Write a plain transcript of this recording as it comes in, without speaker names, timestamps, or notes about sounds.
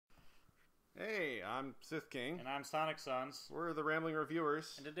Hey, I'm Sith King. And I'm Sonic Sons. We're the Rambling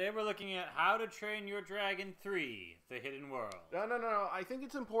Reviewers. And today we're looking at How to Train Your Dragon 3, The Hidden World. No. I think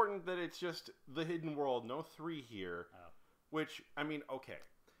it's important that it's just The Hidden World, no 3 here. Oh. Which, I mean, okay.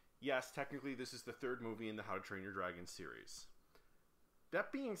 Yes, technically this is the third movie in the How to Train Your Dragon series.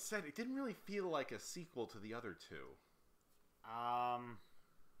 That being said, it didn't really feel like a sequel to the other two. I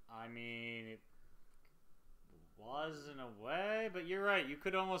mean, it was in a way, but you're right. You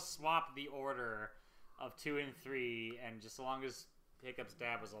could almost swap the order of 2 and 3, and just as long as Hiccup's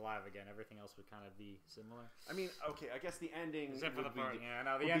dad was alive again, everything else would kind of be similar. I mean, okay, I guess the ending Except for would the part, be, yeah,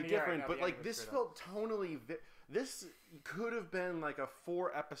 no, the would end, be different, right, no, but the like end this felt tonally... This could have been like a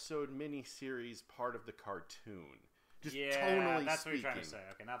 4-episode miniseries part of the cartoon. Just tonally that's speaking. what you're trying to say.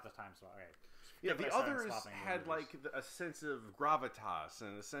 Okay, not the time swap. Okay. Yeah, the others had like a sense of gravitas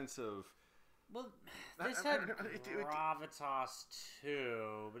and a sense of... Well, this had gravitas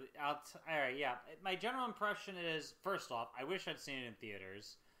too, but alright, yeah. My general impression is, first off, I wish I'd seen it in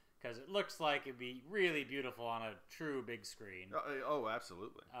theaters, because it looks like it'd be really beautiful on a true big screen. Oh,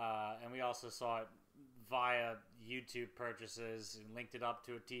 absolutely. And we also saw it via YouTube purchases and linked it up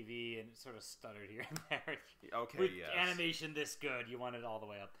to a TV, and it sort of stuttered here and there. Okay, with yes. animation this good, you want it all the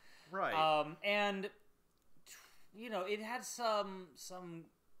way up. Right. And, you know, it had some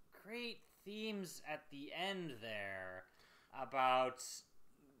great themes at the end there about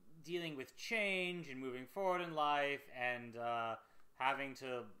dealing with change and moving forward in life, and having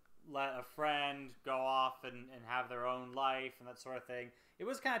to let a friend go off and have their own life and that sort of thing. It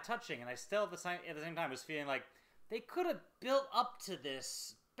was kind of touching, and I still at the same time was feeling like they could have built up to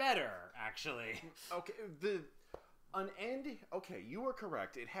this better, actually. Okay, okay, you were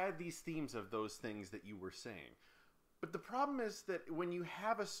correct. It had these themes of those things that you were saying. But the problem is that when you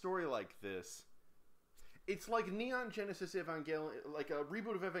have a story like this, it's like Neon Genesis Evangelion, like a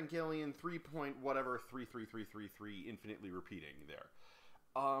reboot of Evangelion 3.whatever 33333 infinitely repeating there.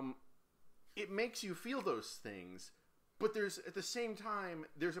 It makes you feel those things, but there's at the same time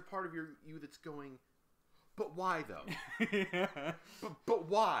there's a part of you that's going, but why though? but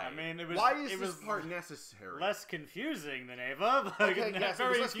why? I mean, why is this part necessary? Less confusing than Ava. But okay, yes,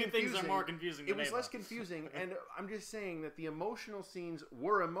 very few things are more confusing than Ava. It was less confusing, and I'm just saying that the emotional scenes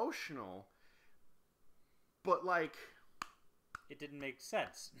were emotional, but like, it didn't make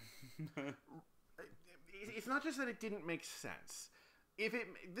sense. It's not just that it didn't make sense. It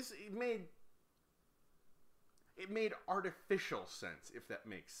made artificial sense, if that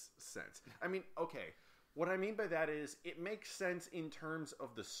makes sense. I mean, okay. What I mean by that is, it makes sense in terms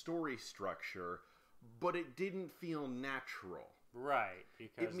of the story structure, but it didn't feel natural. Right,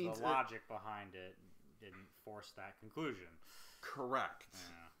 because the logic behind it didn't force that conclusion. Correct.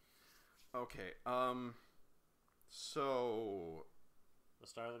 Yeah. Okay, so... The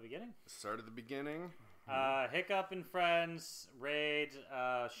start of the beginning? Start of the beginning. Hiccup and friends raid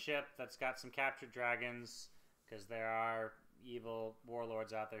a ship that's got some captured dragons, because there are evil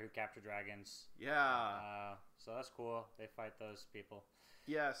warlords out there who capture dragons. Yeah. So that's cool. They fight those people.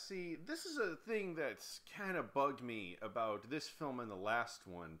 Yeah, see, this is a thing that's kind of bugged me about this film and the last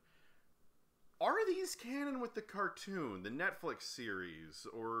one. Are these canon with the cartoon, the Netflix series,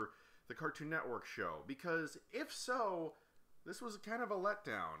 or the Cartoon Network show? Because if so, this was kind of a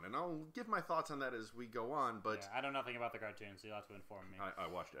letdown, and I'll give my thoughts on that as we go on, but... Yeah, I know nothing about the cartoon, so you'll have to inform me. I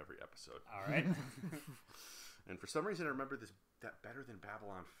watched every episode. All right. And for some reason, I remember that better than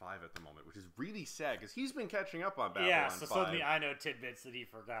Babylon 5 at the moment, which is really sad, because he's been catching up on Babylon 5. Yeah, so suddenly I know tidbits that he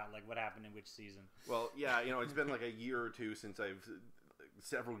forgot, like what happened in which season. Well, yeah, you know, it's been like a year or two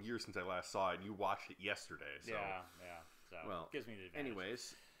several years since I last saw it, and you watched it yesterday, so... Yeah, so well, it gives me the advantage.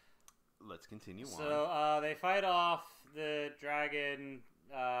 Anyways, let's continue on. So, they fight off the dragon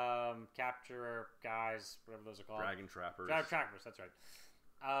capturer guys, whatever those are called. Dragon trappers. Trappers, that's right.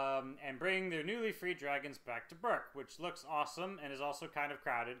 And bring their newly freed dragons back to Berk, which looks awesome and is also kind of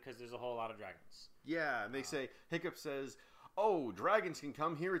crowded because there's a whole lot of dragons. Yeah, and they say, Hiccup says, oh, dragons can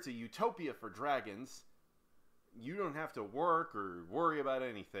come here. It's a utopia for dragons. You don't have to work or worry about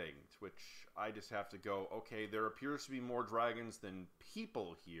anything. To which I just have to go, okay, there appears to be more dragons than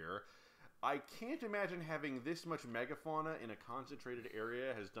people here. I can't imagine having this much megafauna in a concentrated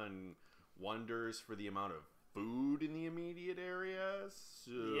area has done wonders for the amount of food in the immediate area.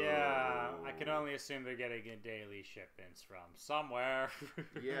 So... Yeah, I can only assume they're getting in daily shipments from somewhere.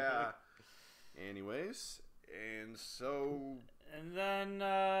 Yeah. Anyways, and so... And then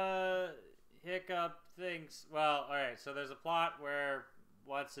Hiccup thinks... Well, alright, so there's a plot where...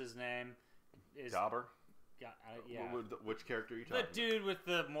 What's his name? Dauber? Yeah. Which character are you talking about? The dude with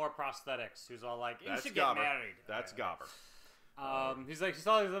the more prosthetics who's all like, you should Gobber. get married. That's Gobber. He's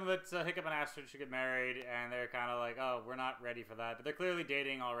telling them that Hiccup and Astrid should get married, and they're kind of like, oh, we're not ready for that. But they're clearly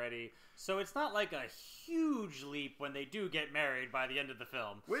dating already, so it's not like a huge leap when they do get married by the end of the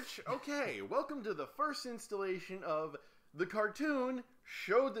film. Which, okay, welcome to the first installation of the cartoon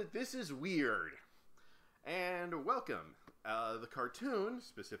showed that this is weird. And welcome. The cartoon,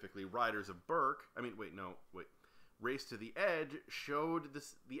 specifically Riders of Berk, Race to the Edge, showed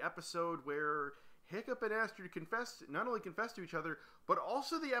the episode where Hiccup and Astrid not only confessed to each other, but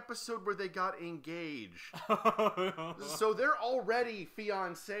also the episode where they got engaged. So they're already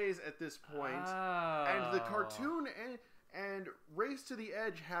fiancés at this point. And the cartoon and Race to the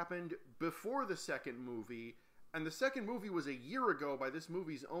Edge happened before the second movie, and the second movie was a year ago by this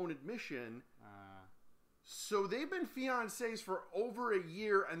movie's own admission. So they've been fiancés for over a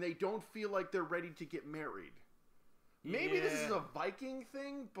year, and they don't feel like they're ready to get married. Maybe this is a Viking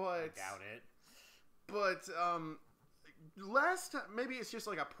thing, but... I doubt it. But, last time, maybe it's just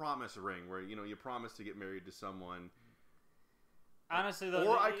like a promise ring where, you promise to get married to someone. Honestly, though...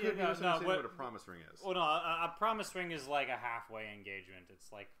 Or I could understand what a promise ring is. Well, no, a promise ring is like a halfway engagement.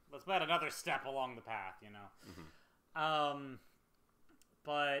 It's like, let's add another step along the path, Mm-hmm.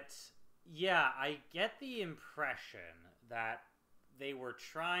 But, yeah, I get the impression that they were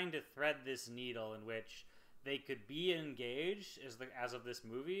trying to thread this needle in which they could be engaged as of this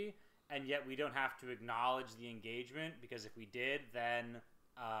movie, and yet we don't have to acknowledge the engagement, because if we did, then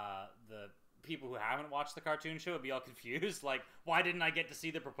the people who haven't watched the cartoon show would be all confused. Like, why didn't I get to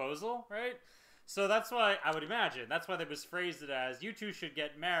see the proposal, right? So that's why, I would imagine, that's why they was phrased it as, you two should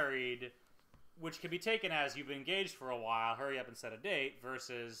get married, which can be taken as, you've been engaged for a while, hurry up and set a date,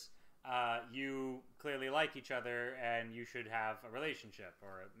 versus you clearly like each other and you should have a relationship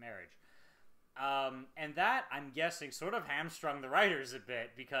or a marriage. And that, I'm guessing, sort of hamstrung the writers a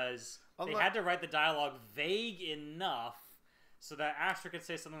bit, because they had to write the dialogue vague enough so that Astrid could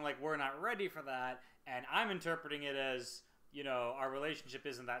say something like, we're not ready for that, and I'm interpreting it as, our relationship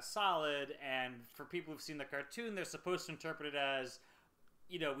isn't that solid, and for people who've seen the cartoon, they're supposed to interpret it as,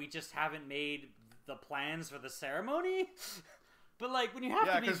 we just haven't made the plans for the ceremony. But, like, when you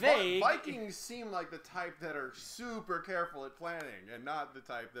have to be vague... Vikings seem like the type that are super careful at planning, and not the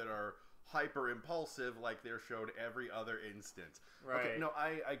type that are hyper impulsive like they're showed every other instance. Right. Okay, no,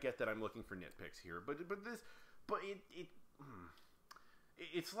 I get that I'm looking for nitpicks here, but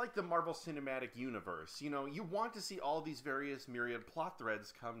it's like the Marvel Cinematic Universe. You want to see all these various myriad plot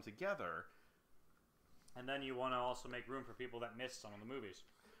threads come together. And then you want to also make room for people that missed some of the movies.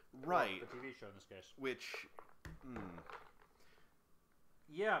 Right. Or the TV show in this case. Which...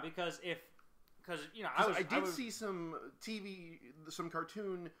 Yeah, because I did see some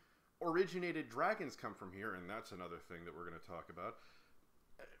cartoon originated dragons come from here, and that's another thing that we're going to talk about.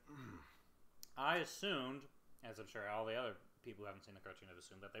 I assumed, as I'm sure all the other people who haven't seen the cartoon have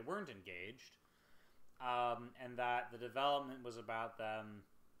assumed, that they weren't engaged, and that the development was about them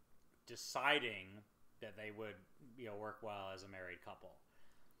deciding that they would, work well as a married couple,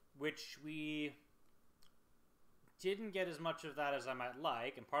 which we didn't get as much of that as I might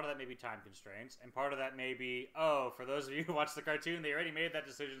like, and part of that may be time constraints, and part of that may be, for those of you who watch the cartoon, they already made that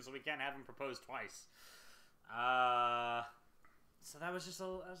decision, so we can't have him propose twice. So that was just a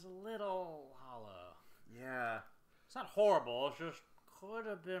little hollow. Yeah. It's not horrible, it's just could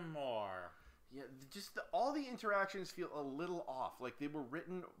have been more. Yeah, just all the interactions feel a little off, like they were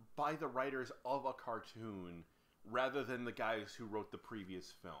written by the writers of a cartoon, rather than the guys who wrote the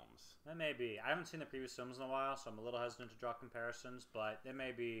previous films. That may be. I haven't seen the previous films in a while, so I'm a little hesitant to draw comparisons, but it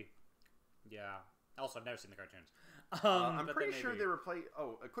may be... Yeah. Also, I've never seen the cartoons. I'm pretty sure they replaced...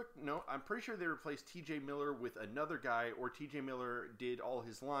 Oh, a quick note. I'm pretty sure they replaced T.J. Miller with another guy, or T.J. Miller did all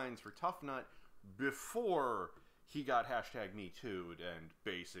his lines for Tough Nut before he got #MeToo'd, and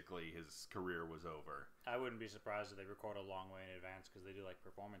basically his career was over. I wouldn't be surprised if they record a long way in advance, because they do,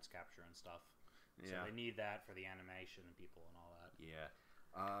 performance capture and stuff. So they need that for the animation and people and all that. Yeah.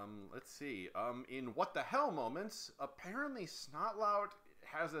 Let's see. In What the Hell moments, apparently Snotlout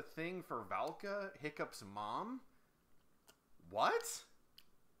has a thing for Valka, Hiccup's mom. What?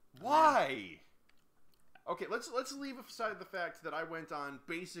 Why? Okay, let's leave aside the fact that I went on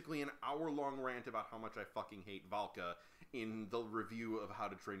basically an hour-long rant about how much I fucking hate Valka in the review of How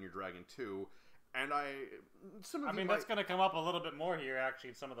to Train Your Dragon 2. And that's going to come up a little bit more here,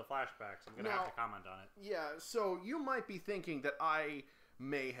 actually, in some of the flashbacks. I'm going to have to comment on it. Yeah, so you might be thinking that I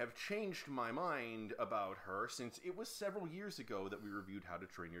may have changed my mind about her, since it was several years ago that we reviewed How to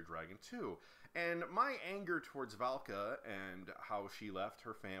Train Your Dragon 2. And my anger towards Valka and how she left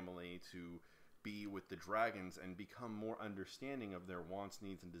her family to be with the dragons and become more understanding of their wants,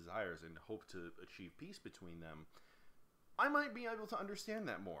 needs, and desires and hope to achieve peace between them, I might be able to understand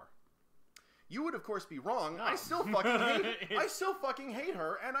that more. You would, of course, be wrong. No. I still fucking hate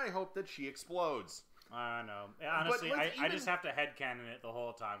her, and I hope that she explodes. I know. Honestly, like, I just have to headcanon it the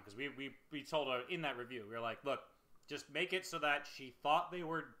whole time, because we told her in that review, we were like, look, just make it so that she thought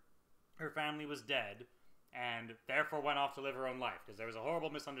her family was dead, and therefore went off to live her own life, because there was a horrible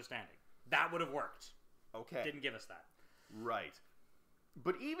misunderstanding. That would have worked. Okay. Didn't give us that. Right.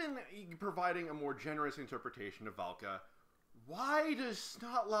 But even providing a more generous interpretation of Valka, why does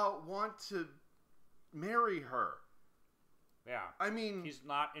Snotlout want to marry her? Yeah. I mean... He's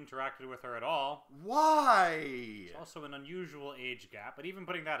not interacted with her at all. Why? There's also an unusual age gap, but even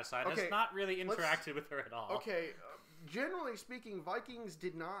putting that aside, Okay, has not really interacted with her at all. Okay, generally speaking, Vikings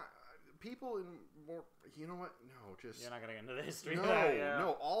did not... People in more... You know what? No, just... You're not going to get into the history No, of that, yeah.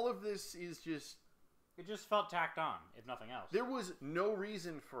 no, all of this is just... It just felt tacked on, if nothing else. There was no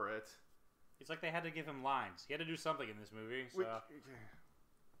reason for it. It's like they had to give him lines. He had to do something in this movie, so... Which,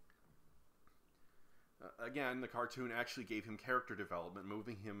 again, the cartoon actually gave him character development,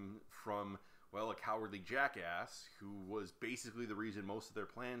 moving him from, well, a cowardly jackass, who was basically the reason most of their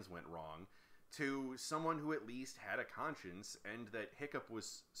plans went wrong, to someone who at least had a conscience, and that Hiccup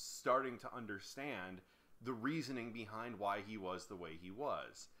was starting to understand the reasoning behind why he was the way he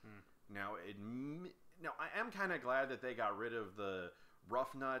was. Now, I am kind of glad that they got rid of the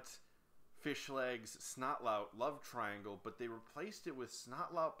rough nut, fish legs, Snotlout love triangle, but they replaced it with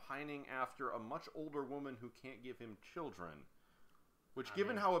Snotlout pining after a much older woman who can't give him children. Which,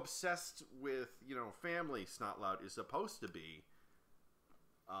 given how obsessed with, family Snotlout is supposed to be,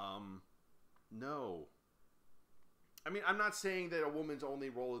 no. I mean, I'm not saying that a woman's only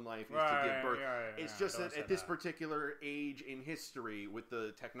role in life is to give birth. It's just that at this particular age in history, with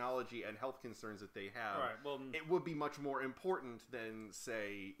the technology and health concerns that they have, it would be much more important than,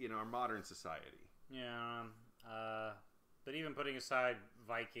 say, in our modern society. Yeah. But even putting aside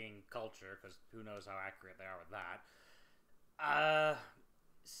Viking culture, because who knows how accurate they are with that,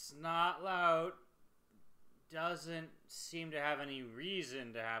 Snotlout doesn't seem to have any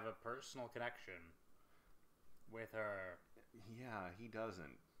reason to have a personal connection with her. Yeah, he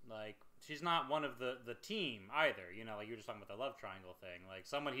doesn't. Like, she's not one of the team either, like you were just talking about the love triangle thing. Like,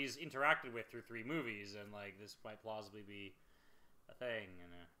 someone he's interacted with through 3 movies, and, like, this might plausibly be a thing.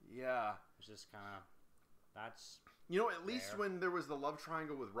 And yeah. It's just kind of... That's... at least when there was the love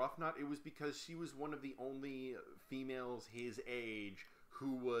triangle with Roughnut, it was because she was one of the only females his age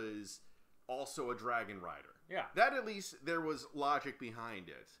who was also a dragon rider. Yeah. That, at least, there was logic behind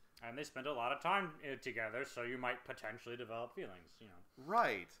it. And they spent a lot of time together, so you might potentially develop feelings,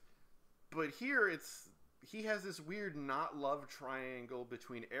 Right. But here, he has this weird not love triangle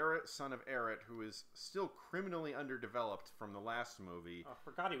between Eret, son of Eret, who is still criminally underdeveloped from the last movie. I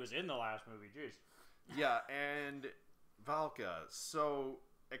forgot he was in the last movie, jeez. Yeah, and Valka. So,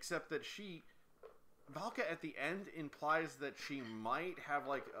 except that Valka at the end implies that she might have,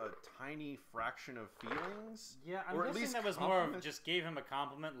 like, a tiny fraction of feelings. Yeah, I'm guessing that was more of just gave him a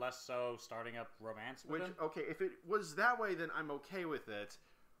compliment, less so starting up romance with him. Okay, if it was that way, then I'm okay with it.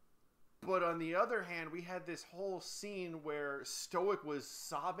 But on the other hand, we had this whole scene where Stoic was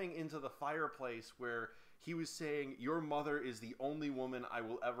sobbing into the fireplace, where he was saying, "Your mother is the only woman I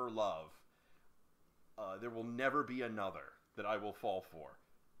will ever love. There will never be another that I will fall for."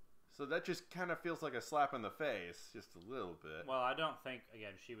 So that just kind of feels like a slap in the face, just a little bit. Well, I don't think,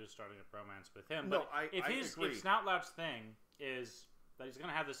 again, she was starting a romance with him. No, but I agree. If Snotlout's thing is that he's going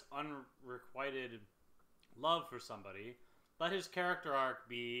to have this unrequited love for somebody, let his character arc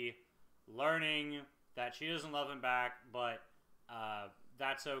be learning that she doesn't love him back, but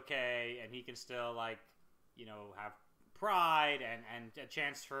that's okay, and he can still, have pride and a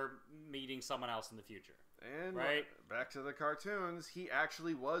chance for meeting someone else in the future. And back to the cartoons, he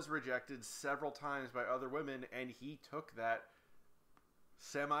actually was rejected several times by other women, and he took that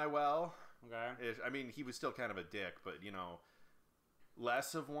semi-well. Okay. I mean, he was still kind of a dick, but,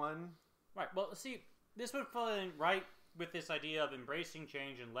 less of one. Right. Well, see, this would fall in right with this idea of embracing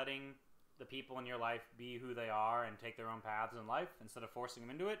change and letting the people in your life be who they are and take their own paths in life instead of forcing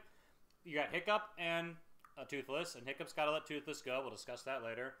them into it. You got Hiccup and Toothless, and Hiccup's got to let Toothless go. We'll discuss that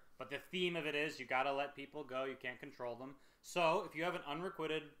later. But the theme of it is you got to let people go. You can't control them. So if you have an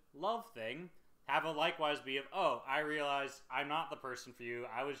unrequited love thing, have a likewise be of, I realize I'm not the person for you.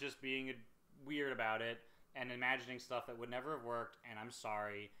 I was just being weird about it and imagining stuff that would never have worked, and I'm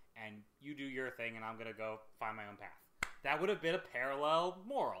sorry. And you do your thing, and I'm going to go find my own path. That would have been a parallel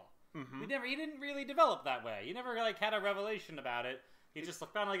moral. Mm-hmm. He didn't really develop that way. You never had a revelation about it. He just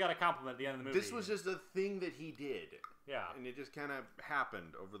finally got a compliment at the end of the movie. This was just a thing that he did. Yeah. And it just kind of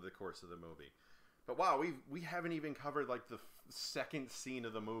happened over the course of the movie. But wow, we haven't even covered like the second scene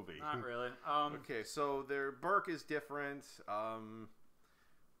of the movie. Not really. Okay, so their Burke is different.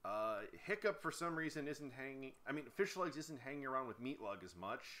 Hiccup for some reason isn't hanging. I mean, Fishlegs isn't hanging around with Meatlug as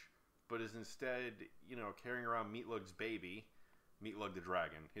much, but is instead, carrying around Meatlug's baby, Meatlug the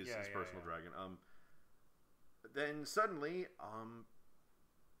dragon, his personal dragon. Then suddenly,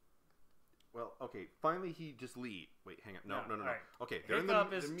 well, okay, finally he just leaves. Wait, hang on. No. Right. Okay,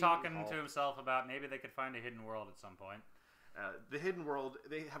 Hiccup is talking to himself about maybe they could find a hidden world at some point. The hidden world,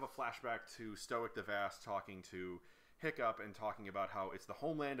 they have a flashback to Stoic the Vast talking to Hiccup and talking about how it's the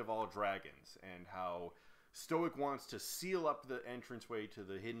homeland of all dragons and how Stoic wants to seal up the entranceway to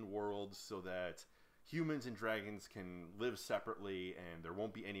the hidden world so that humans and dragons can live separately and there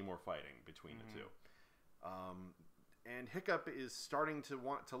won't be any more fighting between the two. And Hiccup is starting to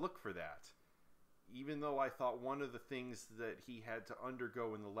want to look for that. Even though I thought one of the things that he had to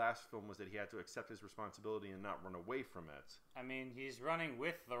undergo in the last film was that he had to accept his responsibility and not run away from it. I mean, he's running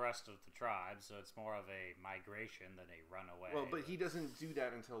with the rest of the tribe, so it's more of a migration than a runaway. Well, but he doesn't do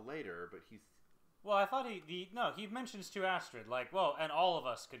that until later, but he's... Well, I thought he mentions to Astrid, like, well, and all of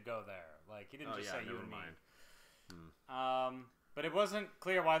us could go there. Like, he didn't say you and me. But it wasn't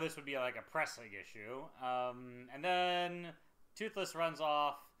clear why this would be, like, a pressing issue. And then Toothless runs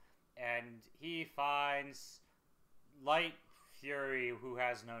off, and he finds Light Fury, who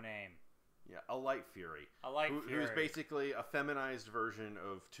has no name. Yeah, a Light Fury. Fury. Who's basically a feminized version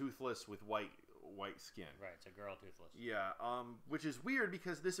of Toothless with white skin. Right, it's a girl Toothless. Yeah, which is weird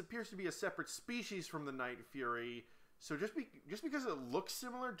because this appears to be a separate species from the Night Fury. So just because it looks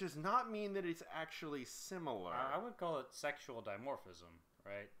similar does not mean that it's actually similar. I would call it sexual dimorphism,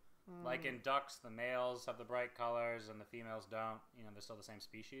 right? Like in ducks, the males have the bright colors and the females don't. They're still the same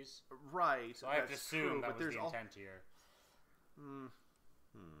species. Right. So I have to assume that was the intent here.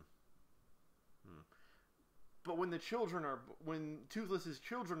 But when Toothless's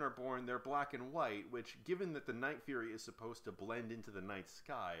children are born, they're black and white, which, given that the Night Fury is supposed to blend into the night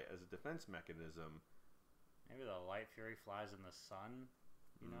sky as a defense mechanism... Maybe the Light Fury flies in the sun,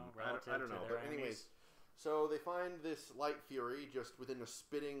 I don't know. But anyways, so they find this Light Fury just within a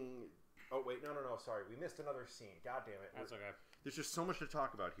spitting... Oh, wait, no, sorry. We missed another scene. God damn it. That's okay. There's just so much to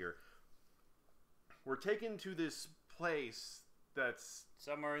talk about here. We're taken to this place that's...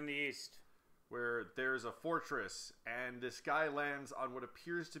 somewhere in the east. Where there's a fortress, and this guy lands on what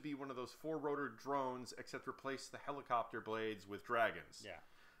appears to be one of those four-rotor drones, except replace the helicopter blades with dragons. Yeah.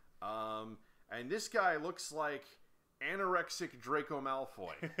 And this guy looks like anorexic Draco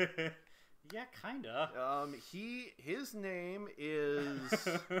Malfoy. Yeah, kinda. His name is...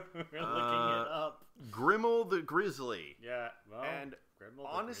 We're looking it up. Grimmel the Grizzly. Yeah, well, and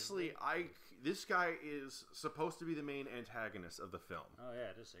honestly, this guy is supposed to be the main antagonist of the film. Oh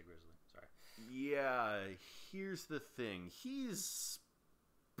yeah, just say Grizzly. Sorry. Yeah, here's the thing. He's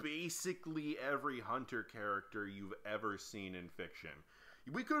basically every hunter character you've ever seen in fiction.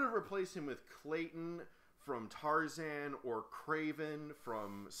 We could have replaced him with Clayton from Tarzan or Kraven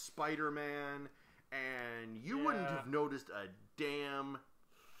from Spider-Man, and you wouldn't have noticed a damn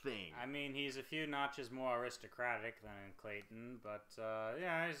thing. I mean, he's a few notches more aristocratic than in Clayton, but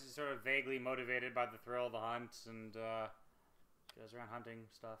he's sort of vaguely motivated by the thrill of the hunt and goes around hunting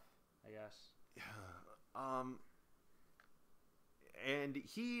stuff, I guess. And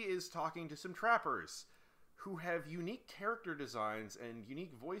he is talking to some trappers who have unique character designs and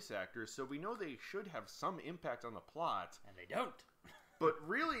unique voice actors, so we know they should have some impact on the plot. And they don't. But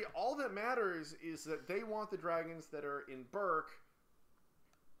really, all that matters is that they want the dragons that are in Burke,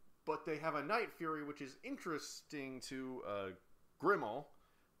 but they have a Night Fury, which is interesting to Grimmel.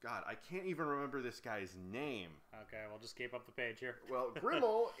 God, I can't even remember this guy's name. Okay, we'll just keep up the page here. Well,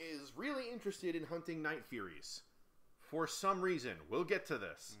 Grimmel is really interested in hunting Night Furies. For some reason. We'll get to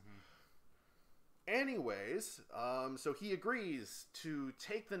this. Anyways, so he agrees to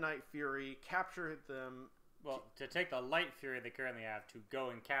take the Night Fury, capture them... Well, to take the Light Fury they currently have, to go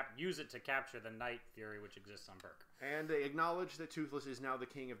and use it to capture the Night Fury, which exists on Burke. And they acknowledge that Toothless is now the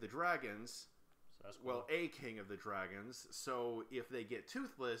king of the dragons. So that's cool. Well, a king of the dragons. So if they get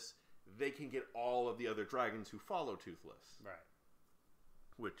Toothless, they can get all of the other dragons who follow Toothless. Right.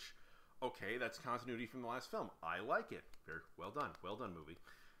 Which, okay, that's continuity from the last film. I like it. Very well done. Well done, movie.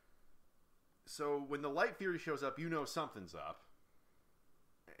 So when the Light Fury shows up, you know something's up.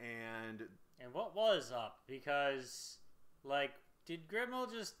 And what was up? Because, did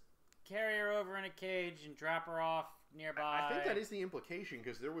Grimmel just carry her over in a cage and drop her off nearby? I think that is the implication,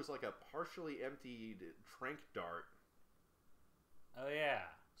 because there was a partially emptied trank dart. Oh yeah,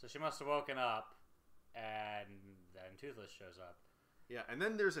 so she must have woken up, and then Toothless shows up. Yeah, and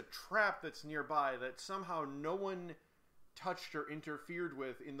then there's a trap that's nearby that somehow no one touched or interfered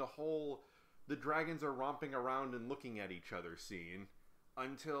with in the whole the dragons are romping around and looking at each other scene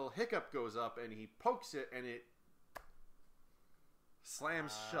until Hiccup goes up and he pokes it and it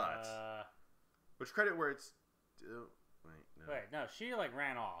slams shut. Which credit where it's... Wait, no, she like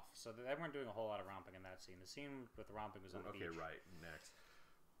ran off, so they weren't doing a whole lot of romping in that scene. The scene with the romping was on the beach. Okay, right, next.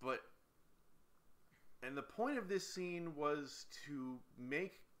 But... And the point of this scene was to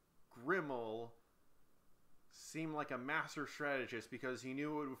make Grimmel seem like a master strategist because he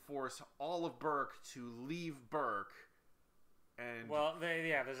knew it would force all of Berk to leave Berk. And well,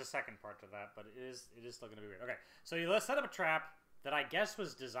 there's a second part to that, but it is still going to be weird. Okay, so you set up a trap that I guess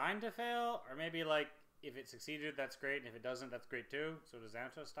was designed to fail, or maybe like if it succeeded, that's great, and if it doesn't, that's great too. So it was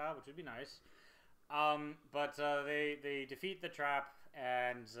Xanatos style, which would be nice. But they defeat the trap.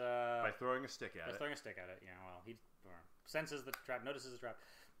 And by throwing a stick at it. Yeah, well, he senses the trap, notices the trap.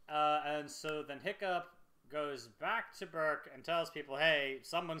 And so then Hiccup goes back to Berk and tells people, hey,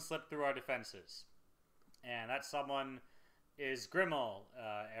 someone slipped through our defenses. And that someone is Grimmel,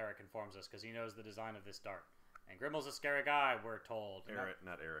 Eric informs us, because he knows the design of this dart. And Grimmel's a scary guy, we're told. Eret,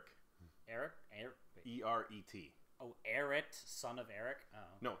 not Eric. Eric? E-R-E-T. Oh, Eret, son of Eric? Oh.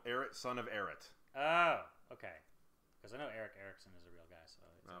 No, Eret, son of Eret. Oh, okay. Because I know Eric Erickson is a real guy, so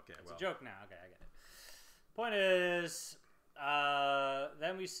it's a joke now. Okay, I get it. Point is,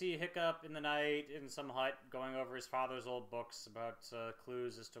 then we see Hiccup in the night in some hut going over his father's old books about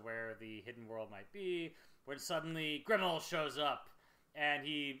clues as to where the hidden world might be, when suddenly Grimmel shows up, and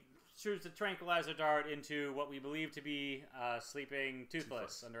he shoots a tranquilizer dart into what we believe to be sleeping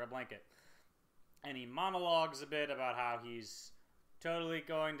Toothless under a blanket. And he monologues a bit about how he's totally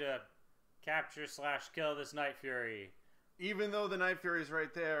going to capture/kill this Night Fury. Even though the Night Fury's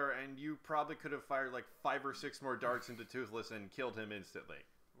right there, and you probably could have fired like 5 or 6 more darts into Toothless and killed him instantly.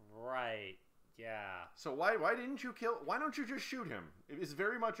 Right. Yeah. So why didn't you kill... Why don't you just shoot him? It is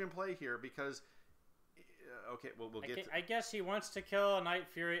very much in play here because... okay, well, we'll get I guess he wants to kill a Night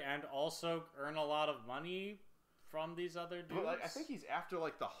Fury and also earn a lot of money from these other dudes. Well, I think he's after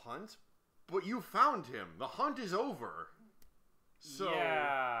like the hunt, but you found him. The hunt is over. So...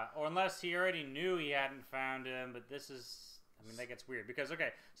 Yeah, or unless he already knew he hadn't found him, but this is... I mean, that gets weird, because, okay,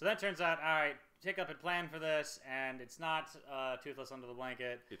 so then it turns out, alright, Hiccup had planned for this, and it's not Toothless under the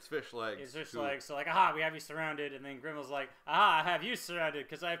blanket. It's Fish Legs. It's Fish Legs, so like, aha, we have you surrounded, and then Grimmel's like, aha, I have you surrounded,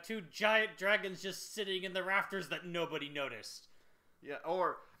 because I have 2 giant dragons just sitting in the rafters that nobody noticed. Yeah,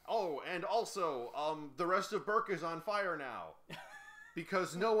 or, and also, the rest of Berk is on fire now.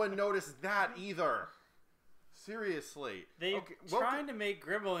 Because no one noticed that either. Seriously. They're trying to make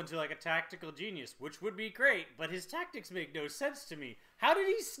Grimmel into like a tactical genius, which would be great, but his tactics make no sense to me. How did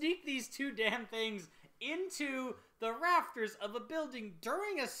he sneak these 2 damn things into the rafters of a building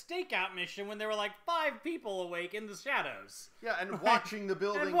during a stakeout mission when there were like 5 people awake in the shadows? Yeah, and watching the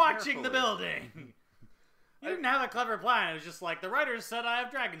building. And watching the building. You didn't have a clever plan. It was just like, the writers said I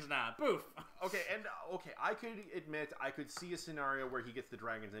have dragons now. Poof. Okay, I could admit I could see a scenario where he gets the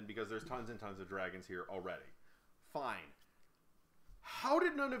dragons in because there's tons and tons of dragons here already. Fine. How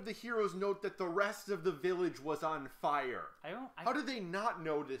did none of the heroes note that the rest of the village was on fire? How did they not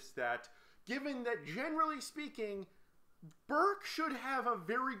notice that, given that, generally speaking, Berk should have a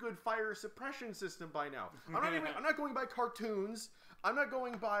very good fire suppression system by now? I'm not going by cartoons. I'm not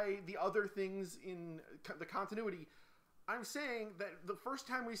going by the other things in the continuity. I'm saying that the first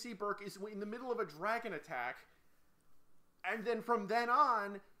time we see Berk is in the middle of a dragon attack, and then from then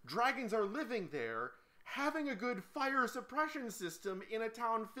on, dragons are living there. Having a good fire suppression system in a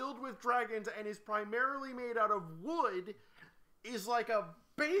town filled with dragons and is primarily made out of wood is like a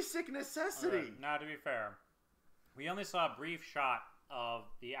basic necessity. Right. Now, to be fair, we only saw a brief shot of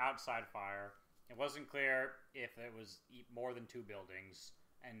the outside fire. It wasn't clear if it was more than 2 buildings,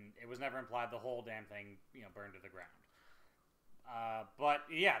 and it was never implied the whole damn thing, burned to the ground. But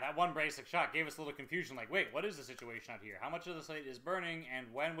yeah, that one basic shot gave us a little confusion. Like, wait, what is the situation out here? How much of the site is burning,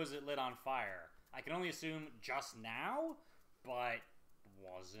 and when was it lit on fire? I can only assume just now, but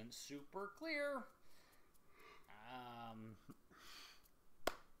wasn't super clear.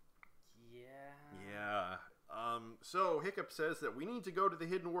 Yeah. So Hiccup says that we need to go to the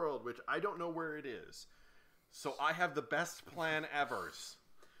hidden world, which I don't know where it is. So I have the best plan ever.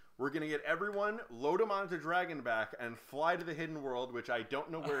 We're going to get everyone, load them onto Dragonback, and fly to the hidden world, which I don't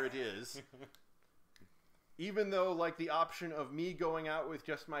know where it is. Even though, like, the option of me going out with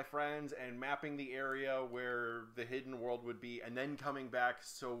just my friends and mapping the area where the hidden world would be and then coming back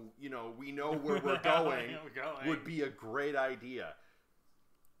so, we know where we're going would be a great idea.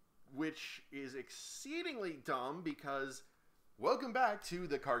 Which is exceedingly dumb because welcome back to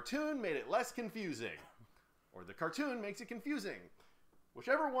the cartoon made it less confusing. Or the cartoon makes it confusing.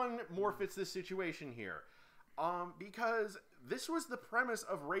 Whichever one more fits this situation here. Because this was the premise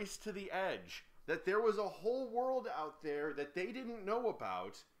of Race to the Edge. That there was a whole world out there that they didn't know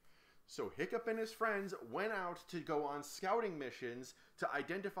about. So Hiccup and his friends went out to go on scouting missions to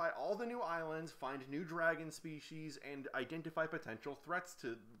identify all the new islands, find new dragon species, and identify potential threats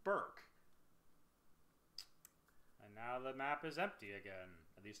to Berk. And now the map is empty again,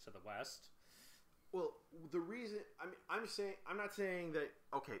 at least to the west. Well, the reason I'm not saying that,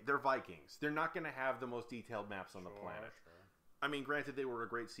 okay, they're Vikings. They're not going to have the most detailed maps on the planet. Sure. I mean, granted, they were a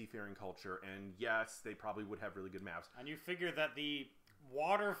great seafaring culture, and yes, they probably would have really good maps. And you figure that the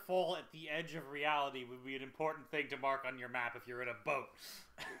waterfall at the edge of reality would be an important thing to mark on your map if you're in a boat.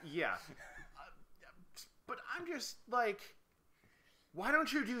 Yeah. But I'm just like, why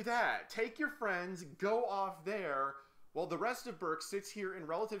don't you do that? Take your friends, go off there, while the rest of Berk sits here in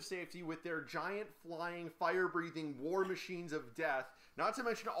relative safety with their giant flying, fire-breathing war machines of death, not to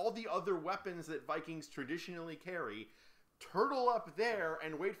mention all the other weapons that Vikings traditionally carry. Turtle up there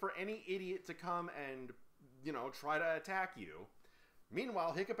and wait for any idiot to come and, try to attack you.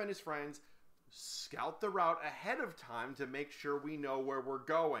 Meanwhile, Hiccup and his friends scout the route ahead of time to make sure we know where we're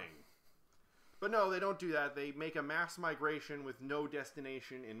going. But no, they don't do that. They make a mass migration with no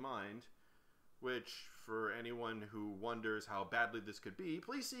destination in mind, which, for anyone who wonders how badly this could be,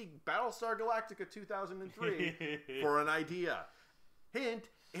 please see Battlestar Galactica 2003 for an idea. Hint,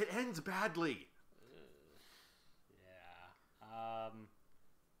 it ends badly. Yeah.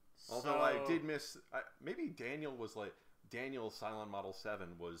 Although I did miss... maybe Daniel was like... Daniel Cylon Model 7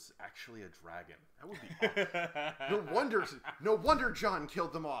 was actually a dragon. That would be awesome. No wonder John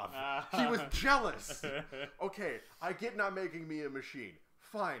killed them off. He was jealous. Okay, I get not making me a machine.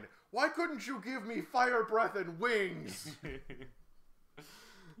 Fine. Why couldn't you give me fire breath and wings?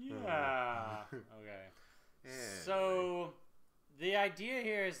 Yeah. Okay. Anyway. So, the idea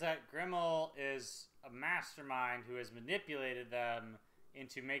here is that Grimmel is a mastermind who has manipulated them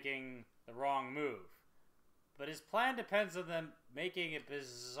into making the wrong move. But his plan depends on them making a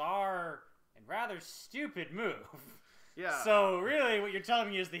bizarre and rather stupid move. Yeah. So really what you're telling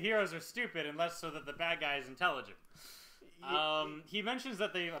me is the heroes are stupid and less so that the bad guy is intelligent. He mentions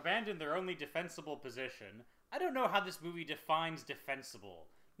that they've abandoned their only defensible position. I don't know how this movie defines defensible.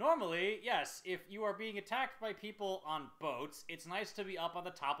 Normally, yes, if you are being attacked by people on boats, it's nice to be up on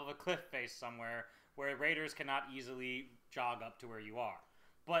the top of a cliff face somewhere where raiders cannot easily jog up to where you are.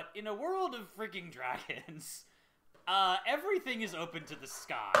 But in a world of freaking dragons, everything is open to the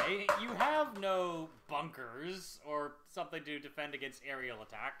sky. You have no bunkers or something to defend against aerial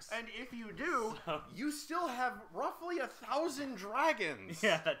attacks. And if you do, you still have roughly 1,000 dragons.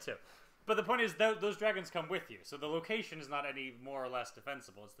 Yeah, that too. But the point is, those dragons come with you, so the location is not any more or less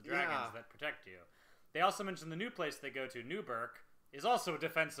defensible. It's the dragons that protect you. They also mentioned the new place they go to, New Berk, is also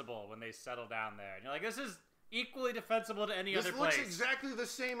defensible when they settle down there. And you're like, this is equally defensible to any other place. This looks exactly the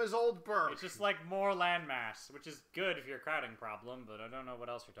same as Old Berk. It's just like more landmass, which is good if you're a crowding problem, but I don't know what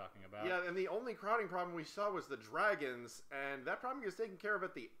else you're talking about. Yeah, and the only crowding problem we saw was the dragons, and that problem gets taken care of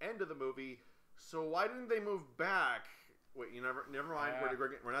at the end of the movie, so why didn't they move back? Wait, never mind,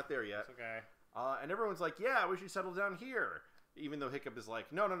 we're not there yet. It's okay. And everyone's like, yeah, we should settle down here. Even though Hiccup is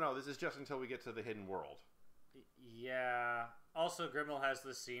like, no, this is just until we get to the hidden world. Yeah. Also, Grimmel has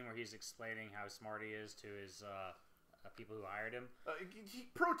this scene where he's explaining how smart he is to his people who hired him.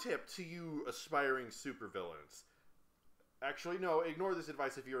 Pro tip to you aspiring supervillains. Actually, no, ignore this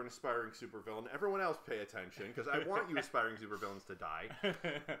advice if you're an aspiring supervillain. Everyone else pay attention, because I want you aspiring supervillains to die.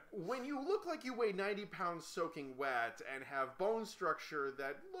 When you look like you weigh 90 pounds soaking wet and have bone structure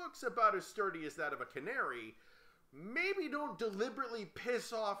that looks about as sturdy as that of a canary, maybe don't deliberately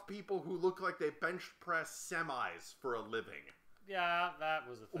piss off people who look like they bench press semis for a living. Yeah, that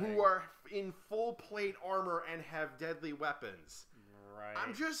was a thing. Who are in full plate armor and have deadly weapons. Right.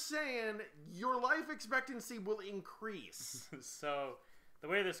 I'm just saying, your life expectancy will increase. So, the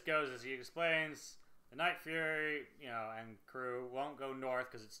way this goes is he explains the Night Fury, and crew won't go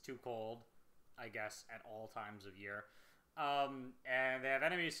north because it's too cold, I guess, at all times of year. And they have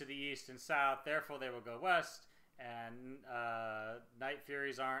enemies to the east and south, therefore they will go west. And Night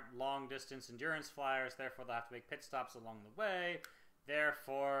Furies aren't long-distance endurance flyers, therefore they'll have to make pit stops along the way.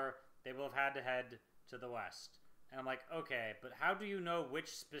 Therefore, they will have had to head to the west. And I'm like, okay, but how do you know which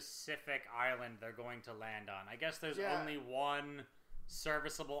specific island they're going to land on? I guess there's only one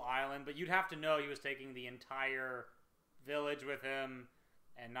serviceable island, but you'd have to know he was taking the entire village with him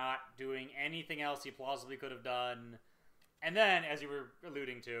and not doing anything else he plausibly could have done. And then, as you were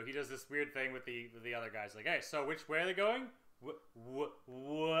alluding to, he does this weird thing with the other guys. Like, hey, so which way are they going?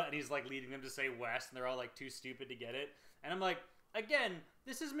 what? And he's like leading them to say west, and they're all like too stupid to get it. And I'm like, again,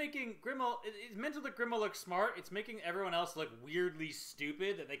 this is making Grimmel. It's meant to look Grimmel look smart. It's making everyone else look weirdly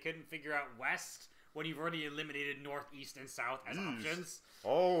stupid that they couldn't figure out west when you've already eliminated north, east, and south as options.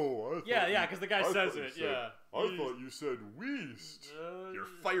 Oh, yeah, because the guy says it. Yeah, I thought you said west. You're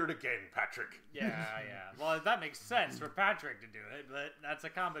fired again, Patrick. Yeah. Well, that makes sense for Patrick to do it, but that's a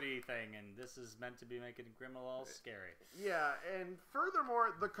comedy thing, and this is meant to be making Grimmel all scary. Yeah, and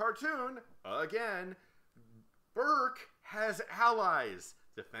furthermore, the cartoon, again, Burke has allies.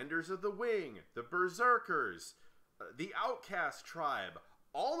 Defenders of the Wing, the Berserkers, the Outcast Tribe.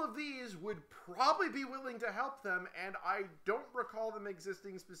 All of these would probably be willing to help them, and I don't recall them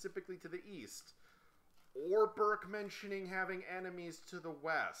existing specifically to the east. Or Burke mentioning having enemies to the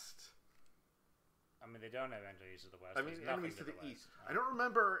west. I mean, they don't have enemies to the west. I mean, enemies to the east. I don't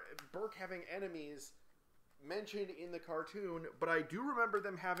remember Burke having enemies mentioned in the cartoon, but I do remember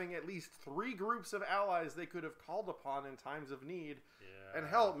them having at least 3 groups of allies they could have called upon in times of need. Yeah. And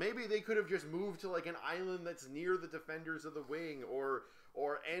hell, maybe they could have just moved to like an island that's near the Defenders of the Wing or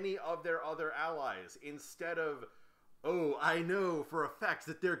any of their other allies instead of, oh, I know for a fact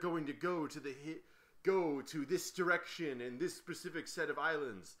that they're going to go to this direction and this specific set of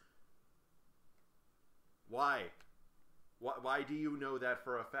islands. Why? Why do you know that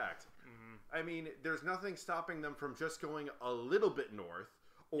for a fact? Mm-hmm. I mean, there's nothing stopping them from just going a little bit north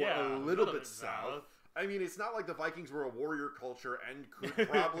or a little bit south. I mean, it's not like the Vikings were a warrior culture and could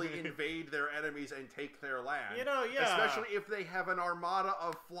probably invade their enemies and take their land. You know, yeah. Especially if they have an armada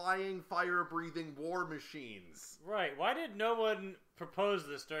of flying, fire-breathing war machines. Right. Why did no one propose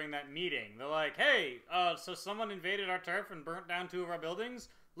this during that meeting? They're like, hey, so someone invaded our turf and burnt down 2 of our buildings?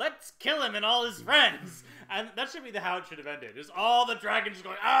 Let's kill him and all his friends! And that should be how it should have ended. Is all the dragons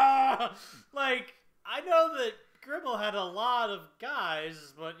going, ah! Like, I know that Grimmel had a lot of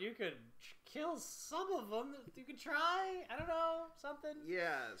guys, but you could kill some of them. You could try. I don't know, something.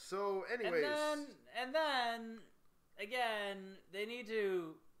 Yeah. So, anyways, and then again,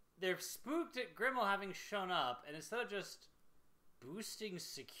 they're spooked at Grimmel having shown up, and instead of just boosting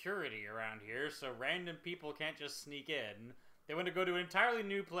security around here so random people can't just sneak in, they want to go to an entirely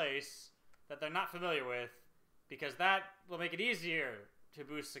new place that they're not familiar with because that will make it easier to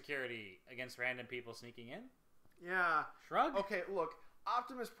boost security against random people sneaking in. Yeah. Shrug. Okay, look.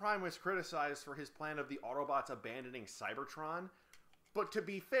 Optimus Prime was criticized for his plan of the Autobots abandoning Cybertron, but to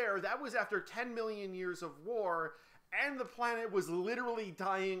be fair, that was after 10 million years of war, and the planet was literally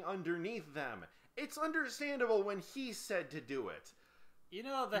dying underneath them. It's understandable when he said to do it. You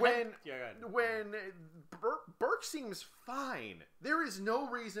know, when Burke seems fine. There is no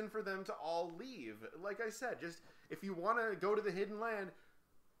reason for them to all leave. Like I said, just if you want to go to the Hidden Land,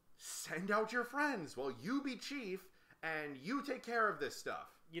 send out your friends. Well, you be chief, and you take care of this stuff.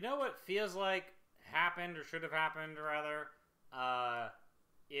 You know what feels like happened, or should have happened, rather,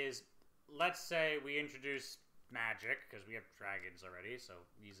 is, let's say we introduce magic, because we have dragons already, so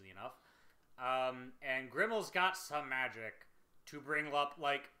easily enough, and Grimmel's got some magic to bring up,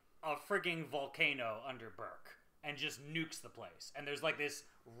 like, a frigging volcano under Burke, and just nukes the place. And there's, like, this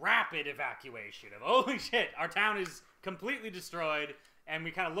rapid evacuation of, holy shit, our town is completely destroyed, and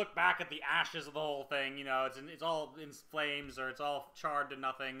we kind of look back at the ashes of the whole thing, you know, it's all in flames, or it's all charred to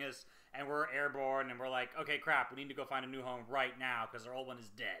nothingness, and we're airborne, and we're like, okay, crap, we need to go find a new home right now, because our old one is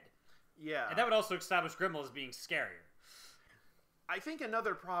dead. Yeah. And that would also establish Grimmel as being scarier. I think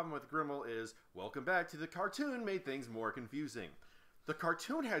another problem with Grimmel is, welcome back to the cartoon made things more confusing. The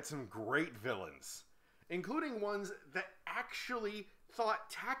cartoon had some great villains, including ones that actually thought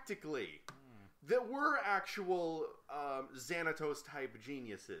tactically. That were actual Xanatos-type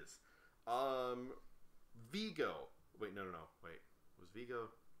geniuses. Vigo. Wait, no. Wait. Was Vigo...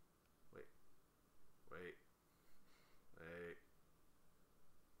 Wait.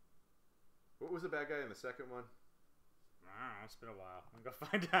 What was the bad guy in the second one? I don't know. It's been a while. I'm going to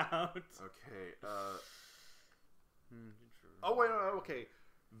find out. Okay. Oh, wait, no, okay.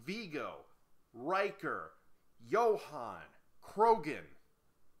 Vigo, Riker, Johan, Krogan.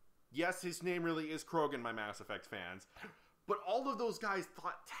 Yes, his name really is Krogan, my Mass Effect fans. But all of those guys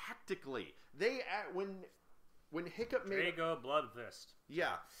thought tactically. When Hiccup made... Drago Blood Fist.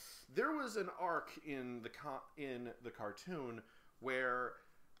 Yeah. There was an arc in the cartoon where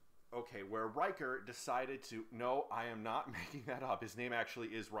Riker decided to... No, I am not making that up. His name actually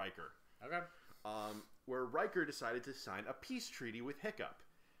is Riker. Okay. Where Riker decided to sign a peace treaty with Hiccup.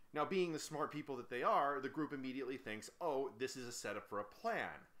 Now, being the smart people that they are, the group immediately thinks, oh, this is a setup for a plan.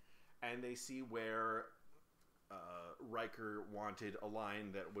 And they see where Riker wanted a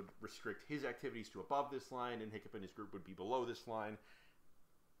line that would restrict his activities to above this line, and Hiccup and his group would be below this line.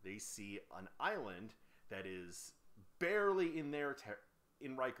 They see an island that is barely in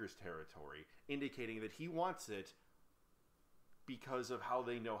in Riker's territory, indicating that he wants it because of how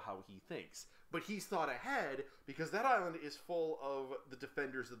they know how he thinks. But he's thought ahead because that island is full of the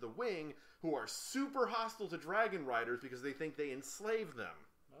Defenders of the Wing, who are super hostile to Dragon Riders because they think they enslave them.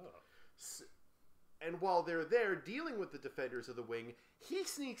 Oh. And while they're there dealing with the Defenders of the Wing, he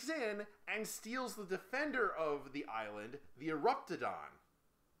sneaks in and steals the defender of the island, the Eruptodon.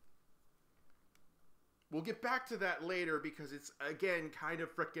 We'll get back to that later because it's, again, kind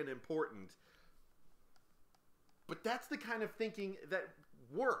of frickin' important. But that's the kind of thinking that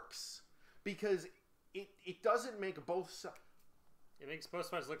works. Because it doesn't make both sides... It makes both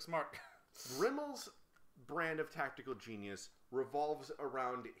sides look smart. Grimmel's brand of tactical genius revolves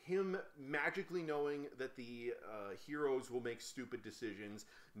around him magically knowing that the heroes will make stupid decisions,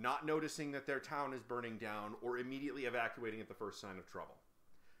 not noticing that their town is burning down, or immediately evacuating at the first sign of trouble.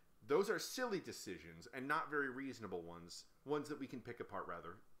 Those are silly decisions, and not very reasonable ones that we can pick apart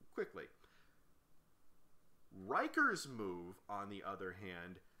rather quickly. Riker's move, on the other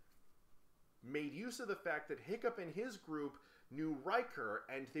hand, made use of the fact that Hiccup and his group knew Riker,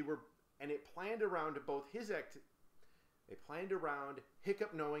 and it planned around both They planned around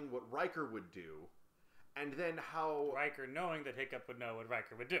Hiccup knowing what Riker would do, and then how... Riker knowing that Hiccup would know what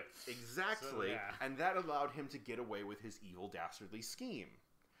Riker would do. Exactly. So, yeah. And that allowed him to get away with his evil, dastardly scheme.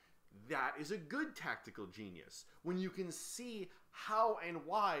 That is a good tactical genius. When you can see how and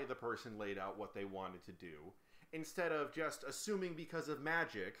why the person laid out what they wanted to do, instead of just assuming because of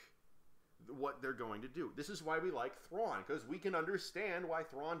magic what they're going to do. This is why we like Thrawn, because we can understand why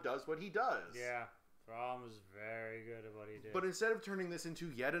Thrawn does what he does. Yeah. Thrawn was very good at what he did. But instead of turning this into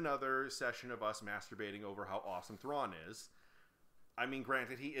yet another session of us masturbating over how awesome Thrawn is, I mean,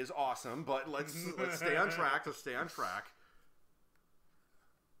 granted, he is awesome, but let's stay on track. Let's stay on track.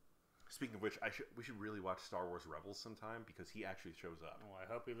 Speaking of which, we should really watch Star Wars Rebels sometime, because he actually shows up. Oh,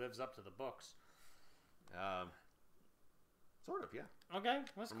 I hope he lives up to the books. Sort of, yeah. Okay,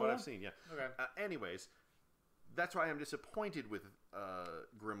 that's From cool. what I've seen, yeah. Okay. Anyways, that's why I'm disappointed with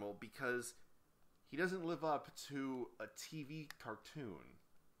Grimmel, because he doesn't live up to a TV cartoon.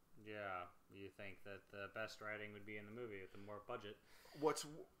 Yeah, you think that the best writing would be in the movie with the more budget.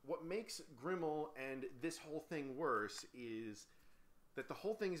 What makes Grimmel and this whole thing worse is that the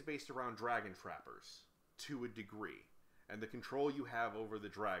whole thing is based around dragon trappers to a degree, and the control you have over the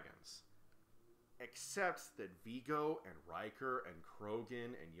dragons. Except that Vigo and Riker and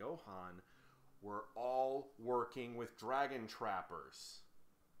Krogan and Johan were all working with dragon trappers.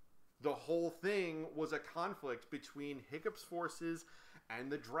 The whole thing was a conflict between Hiccup's forces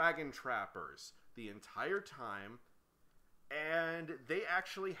and the dragon trappers the entire time, and they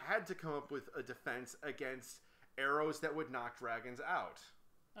actually had to come up with a defense against arrows that would knock dragons out.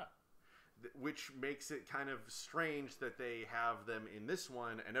 Oh. Which makes it kind of strange that they have them in this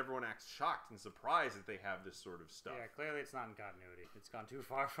one, and everyone acts shocked and surprised that they have this sort of stuff. Yeah, clearly it's not in continuity. It's gone too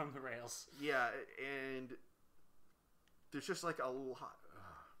far from the rails. Yeah, and there's just like a lot...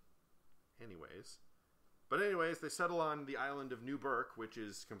 Anyways, they settle on the island of New Burke, which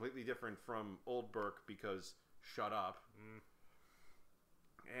is completely different from Old Burke because shut up.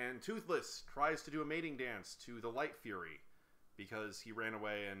 And Toothless tries to do a mating dance to the Light Fury because he ran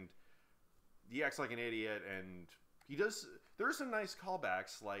away, and he acts like an idiot, and he does... There are some nice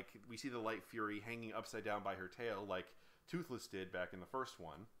callbacks, like we see the Light Fury hanging upside down by her tail, like Toothless did back in the first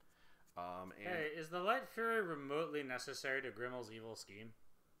one. Hey, is the Light Fury remotely necessary to Grimmel's evil scheme?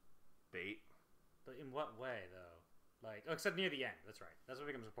 Bait. But in what way, though? Like, except near the end. That's right. That's what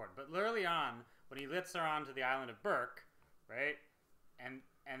becomes important. But early on, when he lifts her onto the island of Burke, right? And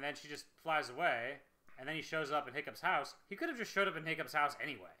then she just flies away, and then he shows up at Hiccup's house. He could have just showed up in Hiccup's house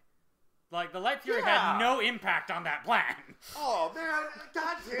anyway. Like, the Light Fury had no impact on that plan. Oh, man.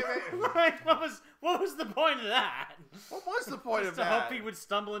 God damn it. Like, what was the point of that? What was the point of that? Just to hope he would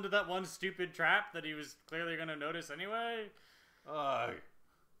stumble into that one stupid trap that he was clearly going to notice anyway? Okay.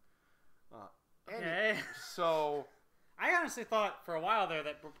 So... I honestly thought for a while there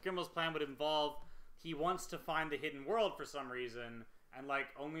that Grimmel's plan would involve he wants to find the hidden world for some reason, and, like,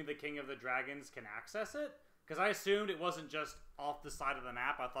 only the King of the Dragons can access it. Because I assumed it wasn't just off the side of the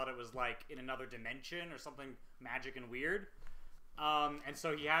map. I thought it was, like, in another dimension or something magic and weird. And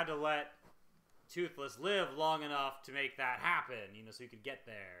so he had to let Toothless live long enough to make that happen, you know, so he could get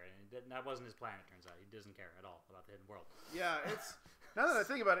there. And that wasn't his plan, it turns out. He doesn't care at all about the hidden world. Yeah, it's... Now that I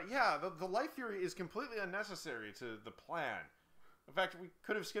think about it, yeah, the Light Fury is completely unnecessary to the plan. In fact, we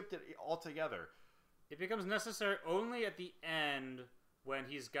could have skipped it altogether. It becomes necessary only at the end when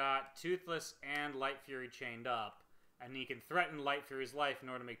he's got Toothless and Light Fury chained up, and he can threaten Light Fury's life in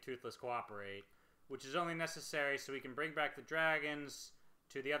order to make Toothless cooperate, which is only necessary so he can bring back the dragons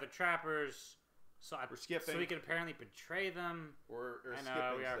to the other trappers. We're skipping. So he can apparently betray them. We're I know,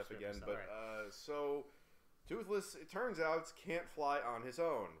 skipping we are stuff skipping again. stuff, But right. so Toothless, it turns out, can't fly on his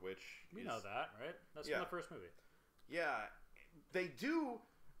own, which We is, know that, right? That's Yeah. from the first movie. Yeah, they do.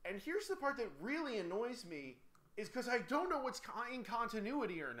 And here's the part that really annoys me is because I don't know what's in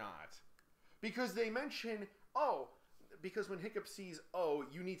continuity or not. Because they mention, because when Hiccup sees,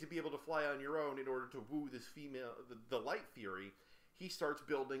 you need to be able to fly on your own in order to woo this female, the Light Fury, he starts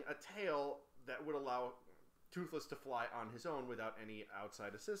building a tail that would allow Toothless to fly on his own without any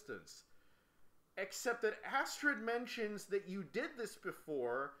outside assistance. Except that Astrid mentions that you did this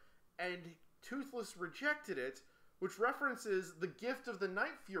before, and Toothless rejected it, which references the Gift of the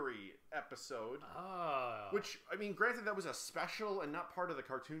Night Fury episode. Oh. Which, I mean, granted that was a special and not part of the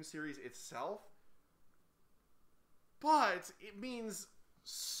cartoon series itself. But it means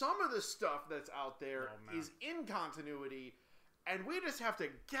some of the stuff that's out there is in continuity, and we just have to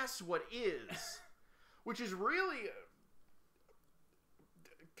guess what is. Which is really...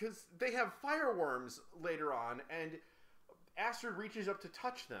 Because they have fireworms later on, and Astrid reaches up to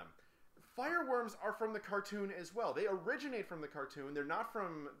touch them. Fireworms are from the cartoon as well. They originate from the cartoon. They're not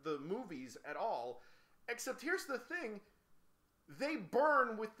from the movies at all. Except here's the thing. They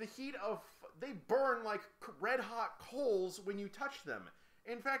burn with the heat of... They burn like red-hot coals when you touch them.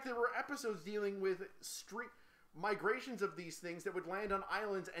 In fact, there were episodes dealing with migrations of these things that would land on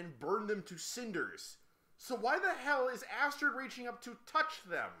islands and burn them to cinders. So why the hell is Astrid reaching up to touch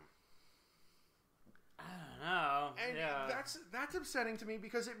them? I don't know. And that's upsetting to me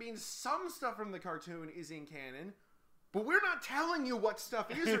because it means some stuff from the cartoon is in canon, but we're not telling you what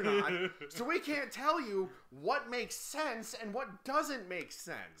stuff is or not, so we can't tell you what makes sense and what doesn't make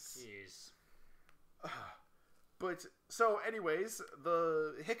sense. Jeez. But, so anyways,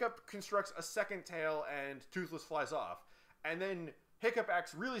 the Hiccup constructs a second tail and Toothless flies off. And then Hiccup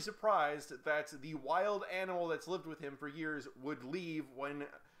acts really surprised that the wild animal that's lived with him for years would leave when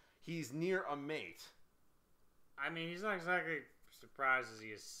he's near a mate. I mean, he's not exactly surprised as he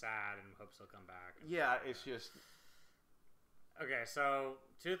is sad and hopes he'll come back. Yeah, it's just... Okay, so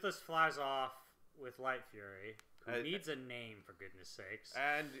Toothless flies off with Light Fury, who needs a name, for goodness sakes.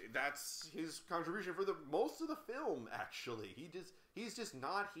 And that's his contribution for the most of the film, actually. He's just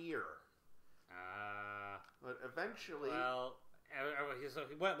not here. But eventually... Well, so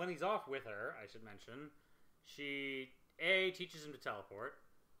when he's off with her, I should mention, she, teaches him to teleport,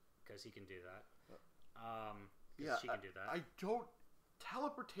 because he can do that. She can do that. I don't...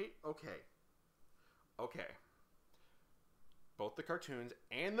 Teleportate... Okay. Both the cartoons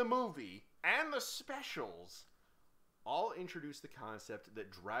and the movie and the specials all introduce the concept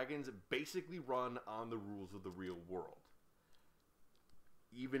that dragons basically run on the rules of the real world.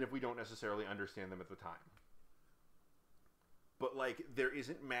 Even if we don't necessarily understand them at the time. But, there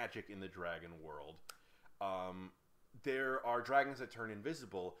isn't magic in the dragon world. There are dragons that turn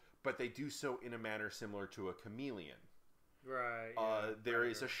invisible, but they do so in a manner similar to a chameleon. Right. There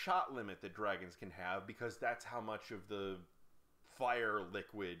is a shot limit that dragons can have because that's how much of the fire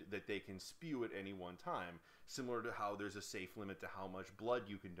liquid that they can spew at any one time. Similar to how there's a safe limit to how much blood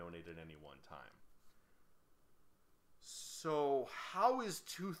you can donate at any one time. So, how is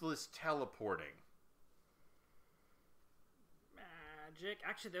Toothless teleporting? Magic.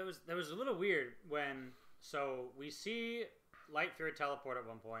 Actually, that was a little weird when... So, we see Light Fury teleport at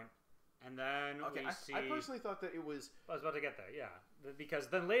one point, and then we see... I personally thought that it was... I was about to get there, yeah. Because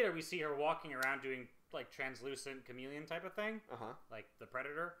then later we see her walking around doing, translucent chameleon type of thing. Uh-huh. Like The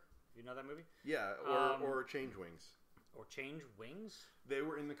Predator. You know that movie? Yeah, or Change Wings. Or Change Wings? They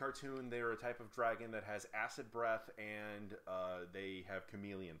were in the cartoon. They are a type of dragon that has acid breath, and they have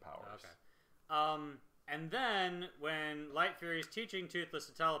chameleon powers. Okay. And then, when Light Fury is teaching Toothless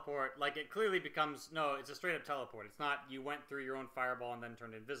to teleport, it clearly becomes, no, it's a straight-up teleport. It's not you went through your own fireball and then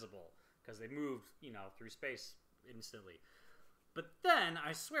turned invisible. Because they moved, through space instantly. But then,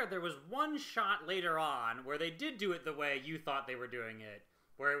 I swear, there was one shot later on where they did do it the way you thought they were doing it.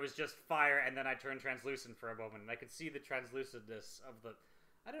 Where it was just fire, and then I turned translucent for a moment, and I could see the translucentness of the...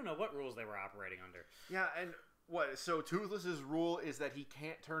 I don't know what rules they were operating under. Yeah, and what? So Toothless's rule is that he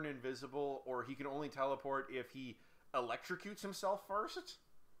can't turn invisible, or he can only teleport if he electrocutes himself first?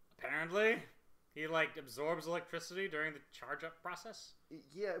 Apparently. He, absorbs electricity during the charge-up process?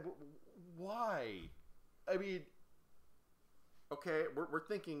 Yeah, but why? I mean... Okay, we're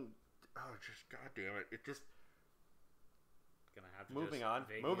thinking... Oh, just goddamn it. It just... gonna have to Moving just on.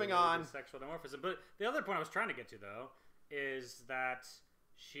 vaguely Moving allude on. to sexual dimorphism. But the other point I was trying to get to, though, is that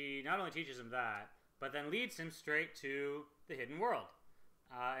she not only teaches him that, but then leads him straight to the hidden world,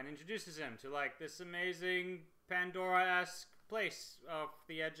 and introduces him to like this amazing Pandora-esque place off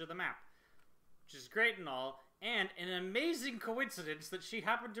the edge of the map, which is great and all, and an amazing coincidence that she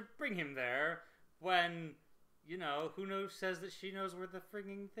happened to bring him there when, you know, who says that she knows where the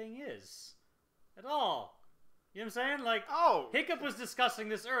frigging thing is at all. You know what I'm saying? Like, Oh! Hiccup was discussing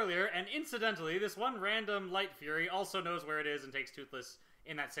this earlier, and incidentally, this one random Light Fury also knows where it is and takes Toothless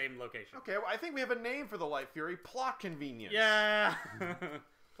in that same location. Okay, well, I think we have a name for the Light Fury. Plot convenience. Yeah!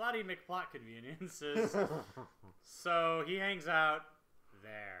 Plotty McPlot conveniences. So he hangs out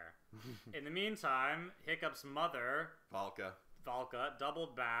there. In the meantime, Hiccup's mother, Valka,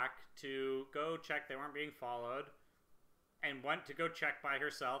 doubled back to go check they weren't being followed, and went to go check by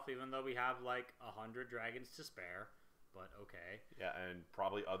herself, even though we have like 100 dragons to spare. But okay. Yeah, and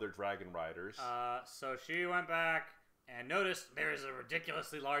probably other dragon riders. So she went back and noticed there is a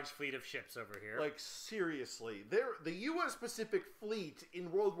ridiculously large fleet of ships over here. Like, seriously, the U.S. Pacific Fleet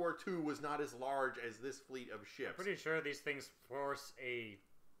in World War II was not as large as this fleet of ships. I'm pretty sure these things force a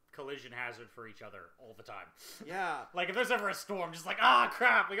collision hazard for each other all the time. Yeah. Like, if there's ever a storm, just like,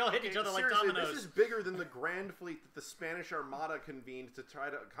 crap, we all hit each other like Seriously, dominoes. this is bigger than the Grand Fleet that the Spanish Armada convened to try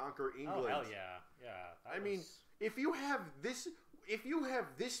to conquer England. Oh, hell yeah. Yeah. I mean, if you have this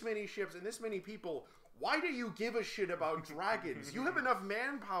many ships and this many people, why do you give a shit about dragons? You have enough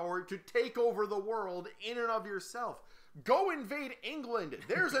manpower to take over the world in and of yourself. Go invade England.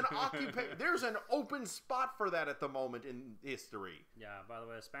 There's an there's an open spot for that at the moment in history. Yeah, by the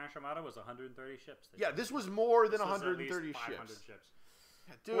way, the Spanish Armada was 130 ships. Yeah, this was more than This was 130 at least 500 ships.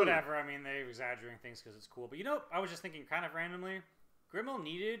 Yeah, dude. Whatever, I mean, they're exaggerating things because it's cool. But you know, I was just thinking kind of randomly, Grimmel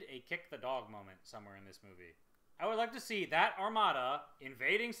needed a kick the dog moment somewhere in this movie. I would like to see that armada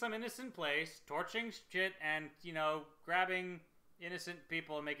invading some innocent place, torching shit, and, you know, grabbing innocent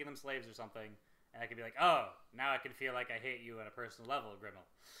people and making them slaves or something. And I could be like, oh, now I can feel like I hate you on a personal level, Grimmel.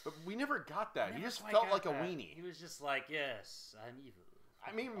 But we never got that. He Never just quite felt got like a that. weenie. He was just like, yes, I'm evil.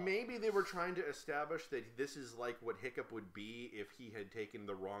 I mean, maybe they were trying to establish that this is like what Hiccup would be if he had taken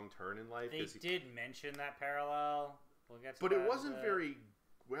the wrong turn in life. They did mention that parallel. We'll get to but that it wasn't very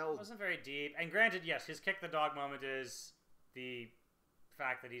well. It wasn't very deep. And granted, yes, his kick the dog moment is the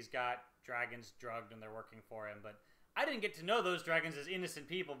fact that he's got dragons drugged and they're working for him. But I didn't get to know those dragons as innocent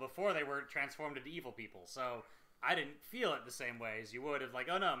people before they were transformed into evil people. So I didn't feel it the same way as you would have, like,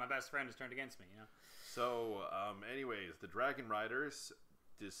 oh no, my best friend has turned against me, you know? So, anyways, the Dragon Riders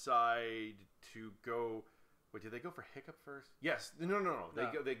decide to go. Wait, did they go for Hiccup first? Yes. No.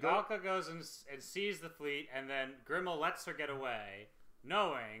 They go. Valka goes and sees the fleet, and then Grimmel lets her get away,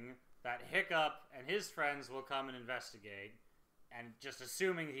 knowing that Hiccup and his friends will come and investigate, and just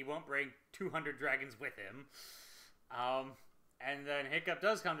assuming he won't bring 200 dragons with him. And then Hiccup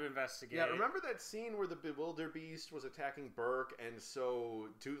does come to investigate. Yeah, remember that scene where the Bewilder Beast was attacking Burke, and so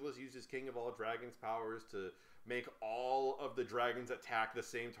Toothless used his King of All Dragons powers to make all of the dragons attack the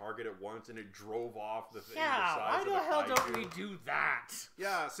same target at once, and it drove off the thing. Yeah, why the hell don't we do that?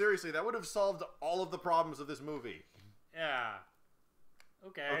 Yeah, seriously, that would have solved all of the problems of this movie. Yeah.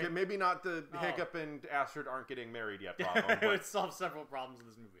 Okay. Okay, maybe not the Hiccup and Astrid aren't getting married yet problem. It would solve several problems in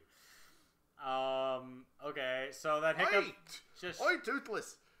this movie. Okay, so that Hiccup Oi,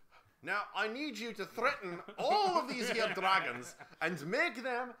 Toothless! Now, I need you to threaten all of these here dragons and make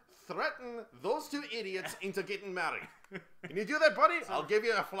them threaten those two idiots into getting married. Can you do that, buddy? I'll give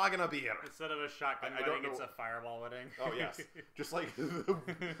you a flagon of beer. Instead of a shotgun wedding, it's a fireball wedding. Oh, yes. Just like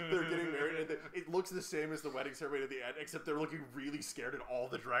they're getting married, and it looks the same as the wedding ceremony at the end, except they're looking really scared and all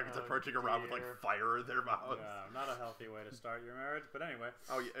the dragons approaching around with, like, fire in their mouths. Yeah, not a healthy way to start your marriage, but anyway.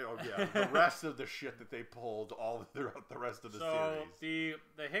 Oh, yeah. The rest of the shit that they pulled all throughout the rest of the series. So,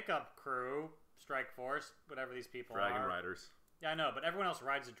 the Hiccup crew, Strike Force, whatever these people are. Dragon Riders. Yeah, I know, but everyone else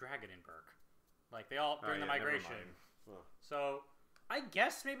rides a dragon in Burke. Like, they all, during the migration. So, I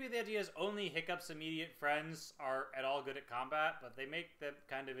guess maybe the idea is only Hiccup's immediate friends are at all good at combat, but they make them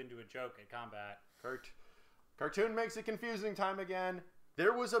kind of into a joke at combat. Cartoon makes it confusing time again.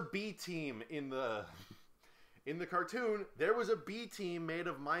 There was a B team in the cartoon. There was a B team made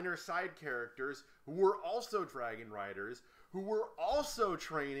of minor side characters who were also dragon riders, who were also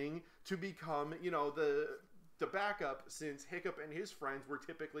training to become, the backup, since Hiccup and his friends were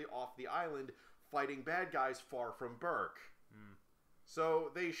typically off the island fighting bad guys far from Burke. So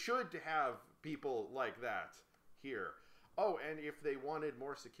they should have people like that here. Oh, and if they wanted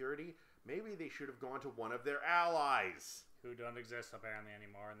more security, maybe they should have gone to one of their allies. who don't exist apparently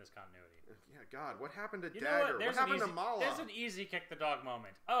anymore in this continuity. Yeah, God, what happened to You know Dagger? What happened to Mala? There's an easy kick the dog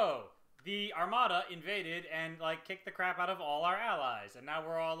moment. Oh, the Armada invaded and like kicked the crap out of all our allies, and now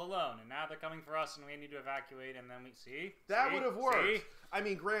we're all alone, and now they're coming for us, and we need to evacuate, and then we that would have worked. See? I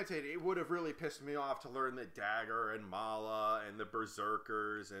mean, granted, it would have really pissed me off to learn that Dagger and Mala and the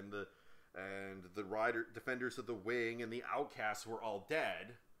Berserkers and the Defenders of the Wing and the Outcasts were all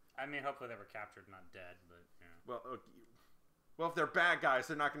dead. I mean, hopefully they were captured, not dead, but yeah. Well, if they're bad guys,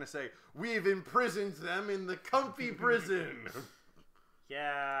 they're not going to say, "We've imprisoned them in the comfy prison."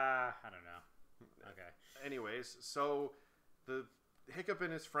 Yeah, I don't know. Okay. Anyways, so the Hiccup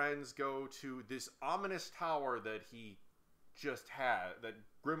and his friends go to this ominous tower that he just had, that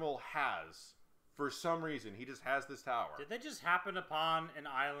Grimmel has. For some reason, he just has this tower. Did they just happen upon an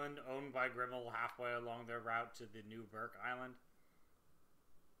island owned by Grimmel halfway along their route to the New Burke Island?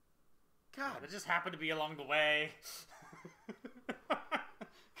 God. It just happened to be along the way.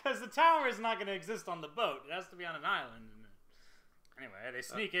 Because the tower is not going to exist on the boat. It has to be on an island. Anyway, they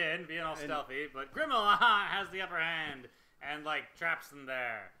sneak in, being all stealthy, but Grimmel has the upper hand and, like, traps them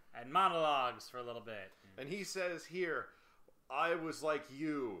there and monologues for a little bit. And he says here, "I was like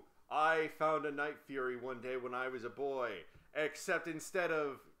you. I found a Night Fury one day when I was a boy, except instead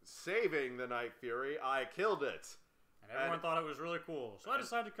of saving the Night Fury, I killed it." And everyone thought it was really cool, so I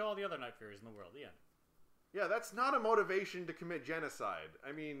decided to kill all the other Night Furies in the world. The end. Yeah, that's not a motivation to commit genocide.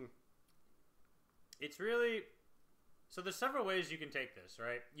 I mean, it's really... So there's several ways you can take this,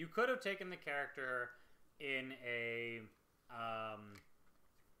 right? You could have taken the character in a...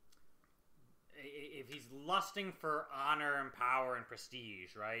 if he's lusting for honor and power and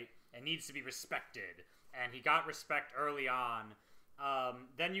prestige, right? And needs to be respected, and he got respect early on,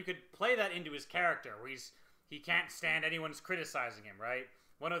 then you could play that into his character, where he can't stand anyone's criticizing him, right?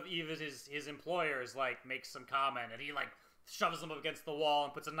 One of even his employers, like, makes some comment, and he, like, shoves them up against the wall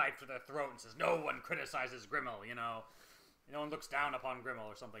and puts a knife to their throat and says, "No one criticizes Grimmel," you know? No one looks down upon Grimmel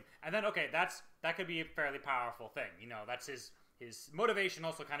or something. And then, okay, that could be a fairly powerful thing. You know, that's his motivation,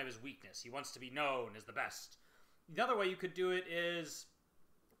 also kind of his weakness. He wants to be known as the best. The other way you could do it is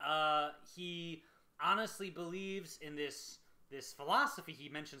he honestly believes in this philosophy he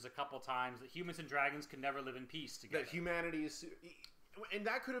mentions a couple times, that humans and dragons can never live in peace together. That humanity is... And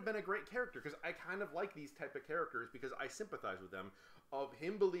that could have been a great character, because I kind of like these type of characters, because I sympathize with them, of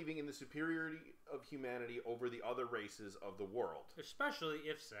him believing in the superiority of humanity over the other races of the world. Especially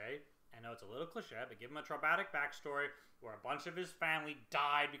if, say, I know it's a little cliche, but give him a traumatic backstory where a bunch of his family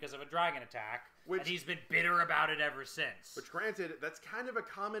died because of a dragon attack, and he's been bitter about it ever since. Which, granted, that's kind of a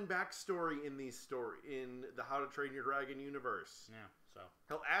common backstory in in the How to Train Your Dragon universe. Yeah, so.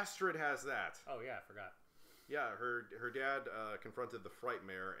 Hell, Astrid has that. Oh, yeah, I forgot. Yeah, her dad confronted the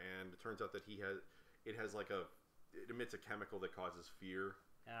Frightmare, and it turns out that it emits a chemical that causes fear.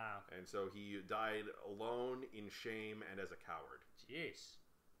 Ah, okay. And so he died alone, in shame, and as a coward. Jeez.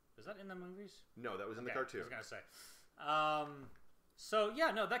 Was that in the movies? No, that was in the cartoon. I was going to say. So,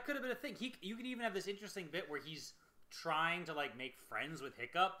 yeah, no, that could have been a thing. You could even have this interesting bit where he's trying to, like, make friends with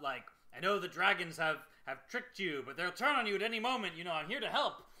Hiccup. Like, "I know the dragons have tricked you, but they'll turn on you at any moment. You know, I'm here to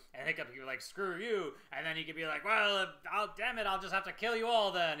help." And Hiccup could be like, "Screw you." And then he could be like, "Well, damn it, I'll just have to kill you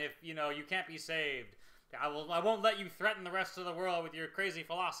all then if, you know, you can't be saved. I won't let you threaten the rest of the world with your crazy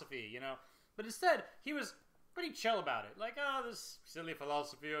philosophy, you know." But instead, he was pretty chill about it. Like, "Oh, this silly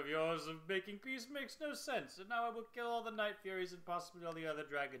philosophy of yours of making peace makes no sense. And now I will kill all the Night Furies and possibly all the other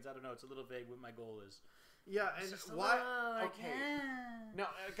dragons. I don't know, it's a little vague what my goal is." Yeah, and why? Okay. Yeah.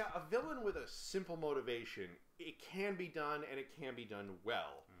 Now, a villain with a simple motivation, it can be done, and it can be done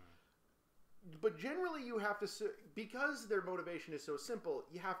well. But generally, you have to, because their motivation is so simple,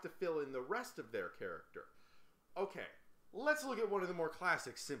 you have to fill in the rest of their character. Okay, let's look at one of the more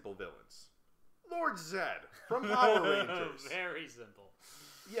classic simple villains. Lord Zed from Power Rangers. Very simple.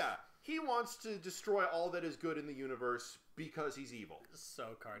 Yeah, he wants to destroy all that is good in the universe because he's evil.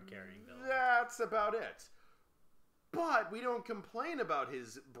 So card-carrying villain. That's about it. But we don't complain about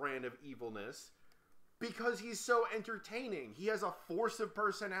his brand of evilness, because he's so entertaining. He has a force of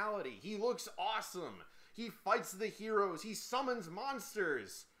personality. He looks awesome. He fights the heroes. He summons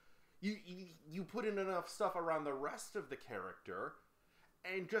monsters. You put in enough stuff around the rest of the character,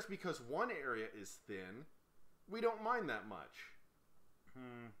 and just because one area is thin, we don't mind that much.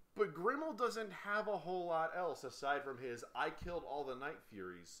 But Grimmel doesn't have a whole lot else aside from his "I killed all the Night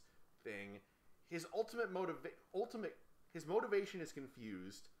Furies" thing. His his motivation is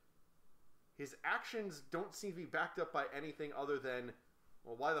confused. His actions don't seem to be backed up by anything other than,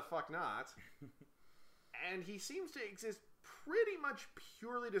 well, why the fuck not? And he seems to exist pretty much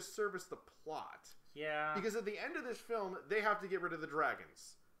purely to service the plot. Yeah. Because at the end of this film, they have to get rid of the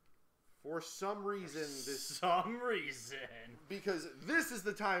dragons. For some reason, because this is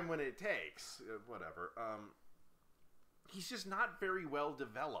the time when it takes. Whatever. He's just not very well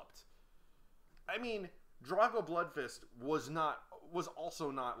developed. I mean, Drago Bloodfist was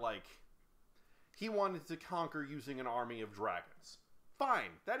also not like... He wanted to conquer using an army of dragons.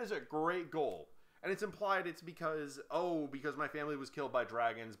 Fine. That is a great goal. And it's implied it's because my family was killed by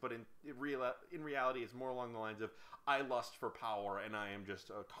dragons, but in reality, it's more along the lines of, I lust for power and I am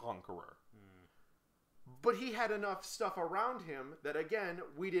just a conqueror. But he had enough stuff around him that, again,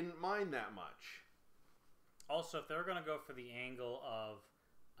 we didn't mind that much. Also, if they were going to go for the angle of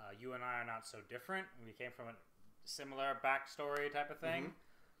you and I are not so different, and we came from a similar backstory type of thing,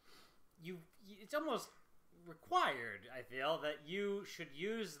 it's almost required, I feel, that you should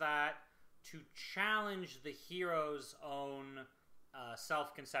use that to challenge the hero's own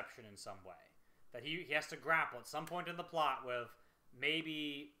self-conception in some way. That he has to grapple at some point in the plot with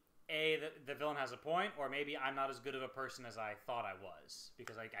maybe the villain has a point, or maybe I'm not as good of a person as I thought I was,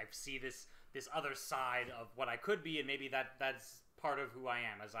 because I see this other side of what I could be, and maybe that's part of who I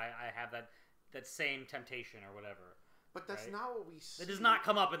am, as I have that same temptation or whatever. But that's not what we see. It does not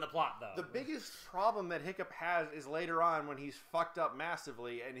come up in the plot, though. The biggest problem that Hiccup has is later on when he's fucked up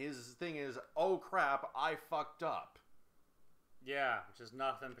massively, and his thing is, oh crap, I fucked up. Yeah, which has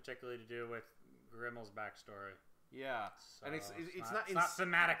nothing particularly to do with Grimmel's backstory. Yeah, so and it's not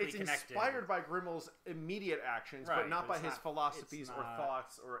thematically it's connected. Inspired by Grimmel's immediate actions, right, but not by his philosophies or not...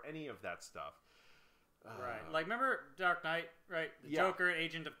 thoughts or any of that stuff. Right, like remember Dark Knight, right? The Joker,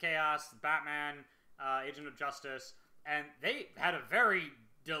 Agent of Chaos, Batman, Agent of Justice, and they had a very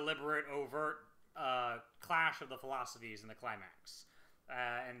deliberate, overt clash of the philosophies in the climax.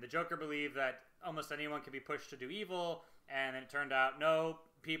 And the Joker believed that almost anyone can be pushed to do evil, and it turned out, no,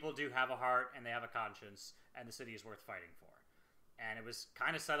 people do have a heart and they have a conscience, and the city is worth fighting for. And it was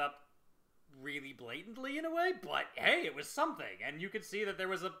kind of set up really blatantly in a way, but hey, it was something. And you could see that there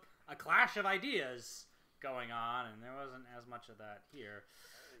was a clash of ideas going on, and there wasn't as much of that here.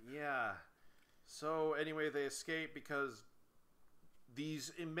 Yeah. So anyway, they escape because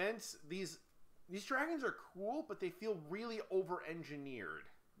these dragons are cool, but they feel really over-engineered.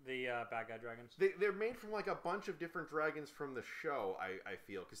 The bad guy dragons? They're made from like a bunch of different dragons from the show, I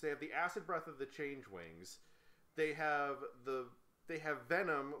feel. Because they have the acid breath of the Change Wings. They have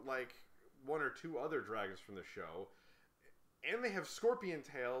Venom, like one or two other dragons from the show. And they have scorpion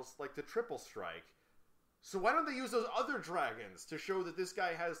tails, like the Triple Strike. So why don't they use those other dragons to show that this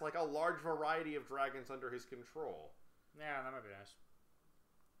guy has like a large variety of dragons under his control? Yeah, that might be nice.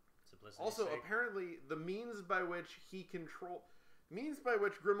 Simplicity Also, sake. apparently, the means by which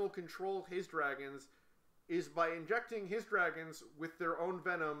Grimmel controls his dragons is by injecting his dragons with their own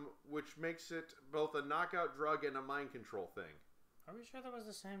venom, which makes it both a knockout drug and a mind control thing. Are we sure that was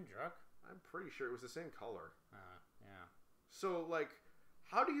the same drug? I'm pretty sure it was the same color. Yeah. So, like,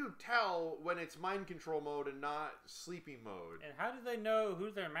 how do you tell when it's mind control mode and not sleepy mode? And how do they know who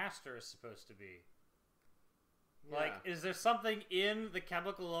their master is supposed to be? Yeah. Like, is there something in the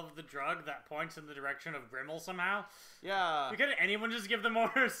chemical of the drug that points in the direction of Grimmel somehow? Yeah. Couldn't anyone just give them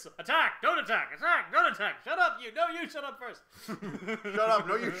orders? Attack! Don't attack! Attack! Don't attack! Shut up, you! No, you shut up first! Shut up!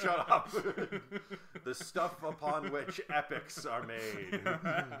 No, you shut up! The stuff upon which epics are made.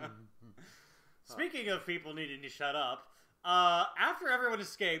 Speaking of people needing to shut up, after everyone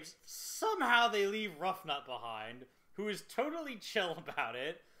escapes, somehow they leave Ruffnut behind, who is totally chill about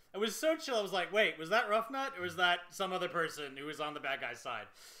it. It was so chill, I was like, wait, was that Ruffnut, or was that some other person who was on the bad guy's side?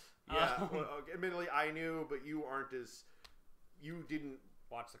 Yeah, well, admittedly, I knew, but you didn't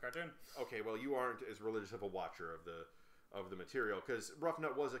watch the cartoon. Okay, well, you aren't as religious of a watcher of the material, because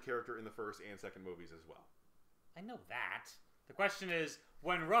Ruffnut was a character in the first and second movies as well. I know that. The question is,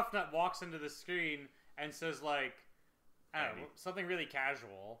 when Ruffnut walks into the screen and says, like, I don't know, something really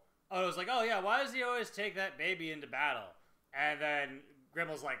casual. Oh, it was like, oh yeah, why does he always take that baby into battle? And then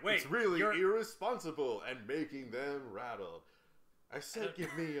Grimmel's like, wait, it's really irresponsible and making them rattle. I said,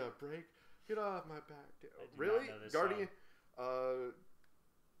 give me a break. Get off my back. Really?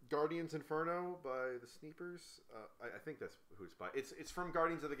 Guardians Inferno by the Sneepers. I think that's who it's by. It's from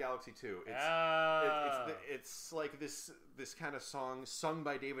Guardians of the Galaxy 2. It's like this kind of song sung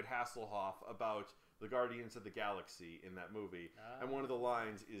by David Hasselhoff about the Guardians of the Galaxy in that movie. And one of the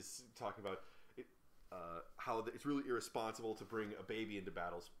lines is talking about how it's really irresponsible to bring a baby into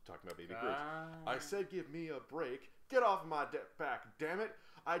battles, talking about baby Groot. I said, give me a break. Get off my back, damn it.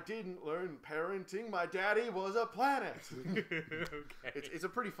 I didn't learn parenting. My daddy was a planet. Okay. It's a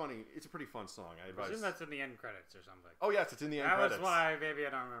pretty fun song. I presume that's in the end credits or something. Oh yes, it's in the end credits. That was why maybe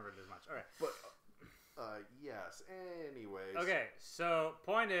I don't remember it as much. All right. But Yes. Anyways. Okay, so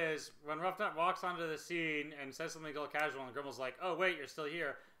point is, when Ruffnut walks onto the scene and says something all casual, and Grimmel's like, "Oh wait, you're still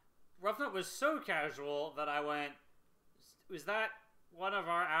here." Ruffnut was so casual that I went, "Was that one of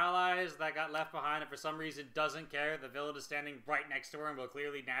our allies that got left behind and for some reason doesn't care the villain is standing right next to her and will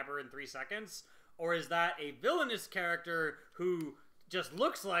clearly nab her in 3 seconds? Or is that a villainous character who just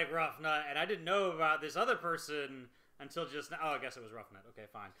looks like Ruffnut and I didn't know about this other person until just now?" Oh, I guess it was Ruffnut. Okay,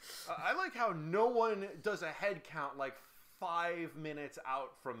 fine. I like how no one does a head count like 5 minutes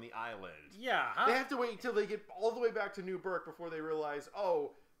out from the island. Yeah. They have to wait until they get all the way back to New Burke before they realize,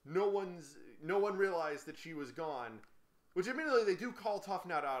 oh, no one realized that she was gone. Which admittedly they do call Tough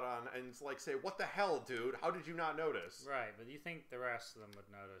Nut out on and like say, "What the hell, dude? How did you not notice?" Right, but you think the rest of them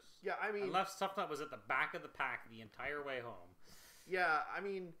would notice? Yeah, I mean, unless Tough Nut was at the back of the pack the entire way home. Yeah, I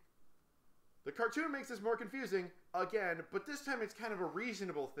mean, the cartoon makes this more confusing again, but this time it's kind of a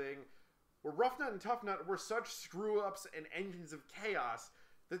reasonable thing, where Rough Nut and Tough Nut were such screw-ups and engines of chaos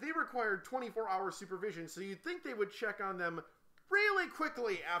that they required 24-hour supervision, so you'd think they would check on them really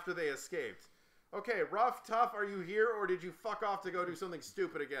quickly after they escaped. Okay, Rough, Tough, are you here, or did you fuck off to go do something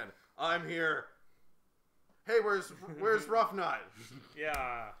stupid again? I'm here. Hey, where's Rough Nut?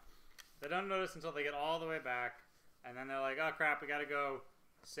 Yeah. They don't notice until they get all the way back, and then they're like, "Oh crap, we gotta go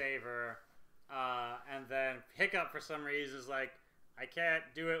save her." And then Hiccup, for some reason, is like, "I can't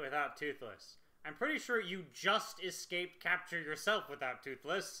do it without Toothless." I'm pretty sure you just escaped capture yourself without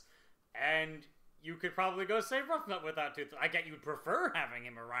Toothless, and you could probably go save Ruffnut without Toothless. I get you'd prefer having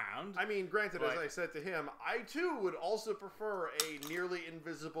him around. I mean, granted, as I said to him, I too would also prefer a nearly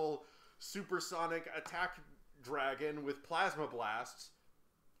invisible supersonic attack dragon with plasma blasts.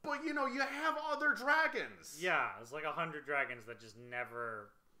 But, you know, you have other dragons. Yeah, there's like 100 dragons that just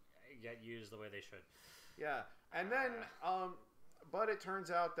never get used the way they should. Yeah, and then, but it turns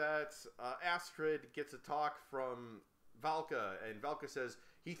out that Astrid gets a talk from Valka, and Valka says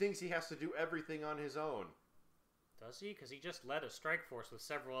he thinks he has to do everything on his own. Does he? Because he just led a strike force with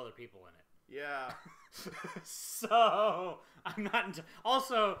several other people in it. Yeah. So, I'm not...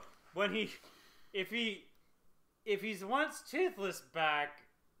 Also, when if he's wants Toothless back,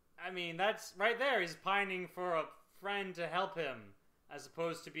 I mean, that's right there. He's pining for a friend to help him, as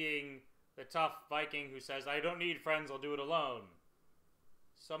opposed to being the tough Viking who says, "I don't need friends, I'll do it alone."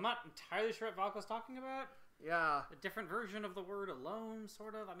 So I'm not entirely sure what Valka's talking about. Yeah. A different version of the word alone,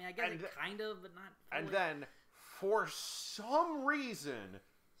 sort of. I mean, I get it kind of, but not fully. And then, for some reason,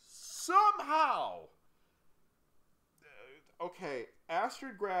 somehow... okay,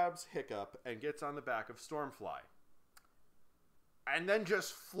 Astrid grabs Hiccup and gets on the back of Stormfly. And then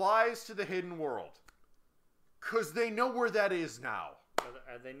just flies to the hidden world. Because they know where that is now.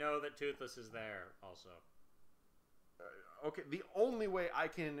 They know that Toothless is there, also. Okay, the only way I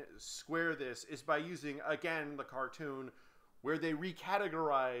can square this is by using, again, the cartoon, where they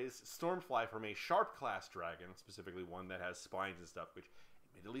recategorize Stormfly from a Sharp class dragon, specifically one that has spines and stuff, which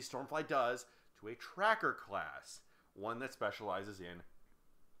admittedly Stormfly does, to a Tracker class, one that specializes in...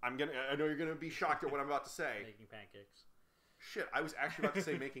 I know you're gonna be shocked at what I'm about to say. Making pancakes. Shit, I was actually about to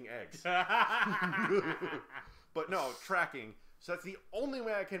say making eggs. But no, tracking. So that's the only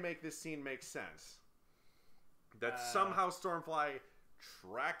way I can make this scene make sense. That somehow Stormfly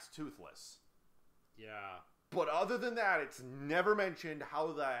tracked Toothless. Yeah. But other than that, it's never mentioned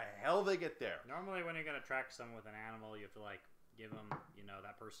how the hell they get there. Normally when you're going to track someone with an animal, you have to, like, give them, you know,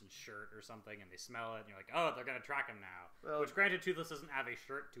 that person's shirt or something, and they smell it, and you're like, oh, they're going to track him now. Well, which, granted, Toothless doesn't have a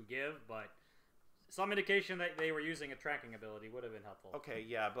shirt to give, but some indication that they were using a tracking ability would have been helpful. Okay,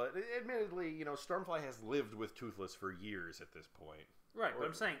 yeah, but admittedly, you know, Stormfly has lived with Toothless for years at this point. Right, but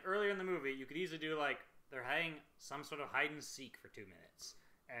I'm saying, earlier in the movie, you could easily do, like, they're having some sort of hide and seek for 2 minutes,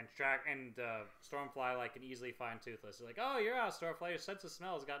 and Stormfly like can easily find Toothless. They're like, "Oh, you're out, Stormfly. Your sense of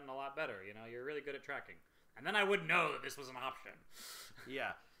smell has gotten a lot better. You know, you're really good at tracking." And then I would know that this was an option.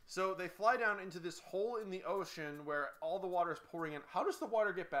 Yeah. So they fly down into this hole in the ocean where all the water is pouring in. How does the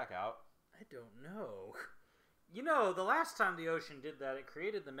water get back out? I don't know. You know, the last time the ocean did that, it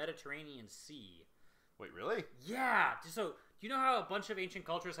created the Mediterranean Sea. Wait, really? Yeah. So, do you know how a bunch of ancient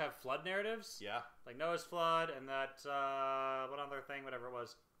cultures have flood narratives? Yeah. Like Noah's flood and that, what other thing, whatever it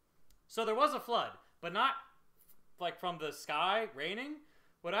was. So there was a flood, but not, like, from the sky raining.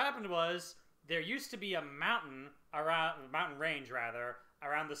 What happened was, there used to be a mountain range,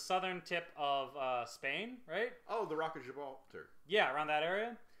 around the southern tip of Spain, right? Oh, the Rock of Gibraltar. Yeah, around that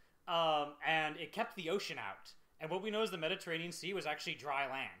area. And it kept the ocean out. And what we know is the Mediterranean Sea was actually dry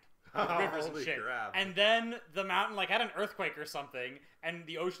land. with rivers and Holy shit. crap. And then the mountain like had an earthquake or something, and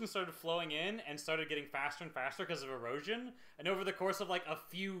the ocean started flowing in and started getting faster and faster because of erosion. And over the course of like a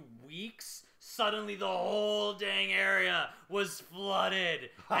few weeks, suddenly the whole dang area was flooded,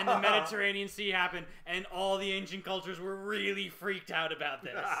 and the Mediterranean Sea happened, and all the ancient cultures were really freaked out about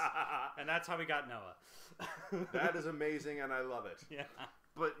this. And that's how we got Noah. That is amazing, and I love it. Yeah.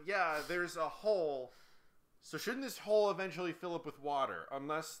 But yeah, there's a hole. So shouldn't this hole eventually fill up with water?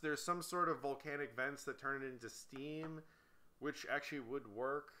 Unless there's some sort of volcanic vents that turn it into steam, which actually would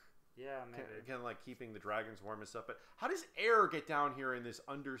work. Yeah, maybe. Again, like keeping the dragons warm and stuff. But how does air get down here in this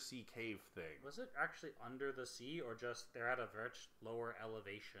undersea cave thing? Was it actually under the sea, or just they're at a much lower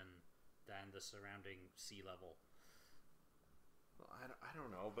elevation than the surrounding sea level? Well, I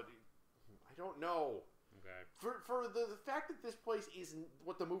don't know, but I don't know. Okay. For the fact that this place is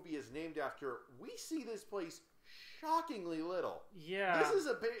what the movie is named after, we see this place shockingly little. Yeah.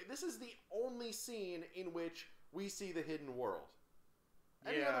 This is the only scene in which we see the hidden world.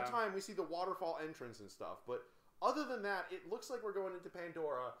 Any other time we see the waterfall entrance and stuff, but other than that, it looks like we're going into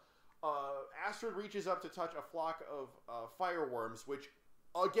Pandora. Astrid reaches up to touch a flock of fireworms, which,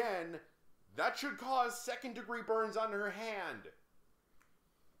 again, that should cause second-degree burns on her hand.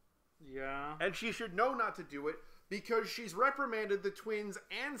 Yeah. And she should know not to do it because she's reprimanded the twins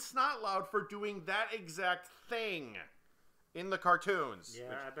and Snotloud for doing that exact thing in the cartoons.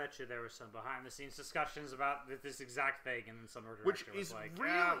 Yeah, I bet you there were some behind-the-scenes discussions about this exact thing, and then some director Which was is like,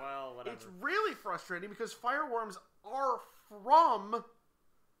 really, yeah, well, whatever. It's really frustrating because fireworms are from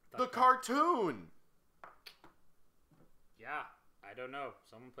the cartoon. Yeah, I don't know.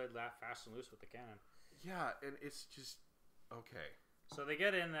 Someone played that fast and loose with the cannon. Yeah, and it's just... Okay. So they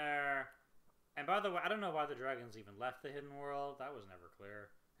get in there, and by the way, I don't know why the dragons even left the Hidden World. That was never clear.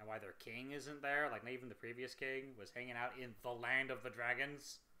 And why their king isn't there. Like, not even the previous king was hanging out in the land of the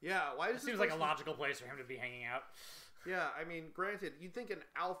dragons. Yeah, why does it seems like a logical place for him to be hanging out. Yeah, I mean, granted, you'd think an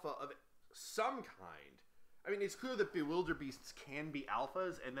alpha of some kind. I mean, it's clear that Bewilderbeasts can be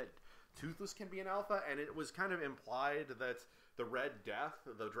alphas, and that Toothless can be an alpha, and it was kind of implied that the Red Death,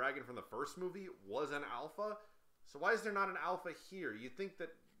 the dragon from the first movie, was an alpha. So why is there not an alpha here? You'd think that,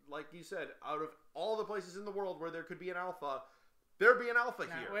 like you said, out of all the places in the world where there could be an alpha, there'd be an alpha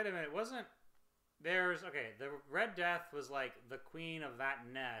here. Wait a minute, wasn't... There's... Okay, the Red Death was like the queen of that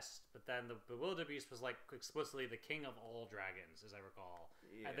nest, but then the Bewilderbeast was like explicitly the king of all dragons, as I recall.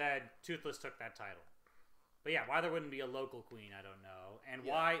 Yeah. And then Toothless took that title. But yeah, why there wouldn't be a local queen, I don't know. And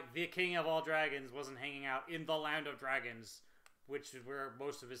why the king of all dragons wasn't hanging out in the land of dragons, which is where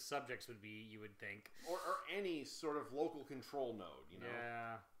most of his subjects would be, you would think. Or any sort of local control node, you know?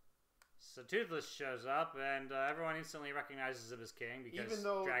 Yeah. So Toothless shows up, and everyone instantly recognizes him as king because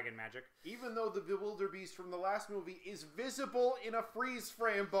dragon magic. Even though the Bewilderbeast from the last movie is visible in a freeze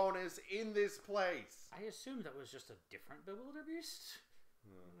frame bonus in this place. I assumed that was just a different Bewilderbeast.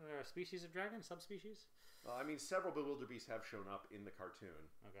 A species of dragon? Subspecies? Well, I mean, several Bewilderbeasts have shown up in the cartoon.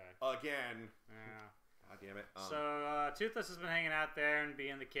 Okay. Again. Yeah. God damn it. So, Toothless has been hanging out there and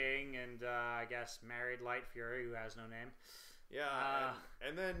being the king, and I guess married Light Fury, who has no name. Yeah,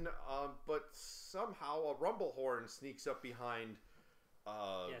 and then, but somehow a Rumblehorn sneaks up behind...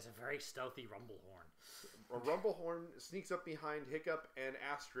 yeah, it's a very stealthy Rumblehorn. A Rumblehorn sneaks up behind Hiccup and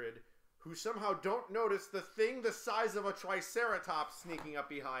Astrid, who somehow don't notice the thing the size of a Triceratops sneaking up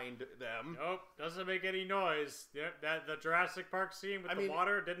behind them. Nope, doesn't make any noise. The Jurassic Park scene with the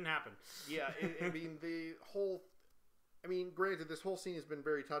water didn't happen. Yeah, I mean, the whole... I mean, granted, this whole scene has been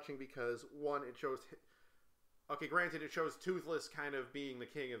very touching because, one, it shows... Okay, granted, it shows Toothless kind of being the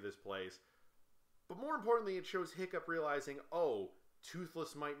king of this place. But more importantly, it shows Hiccup realizing, oh,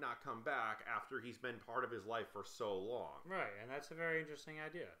 Toothless might not come back after he's been part of his life for so long. Right, and that's a very interesting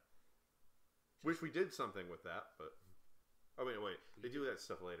idea. Wish we did something with that, but... Oh, wait. They do that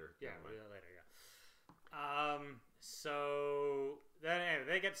stuff later. Yeah, we'll do that later, yeah. So... Then anyway,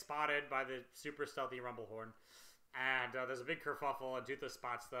 they get spotted by the super stealthy Rumblehorn. And there's a big kerfuffle, and Toothless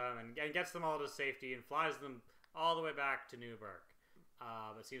spots them and gets them all to safety and flies them all the way back to New Berk.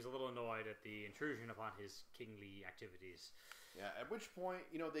 But seems a little annoyed at the intrusion upon his kingly activities. Yeah, at which point,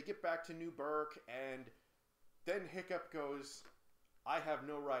 they get back to New Berk, and then Hiccup goes, I have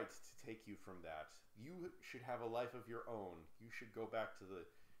no right to take you from that. You should have a life of your own. You should go back to the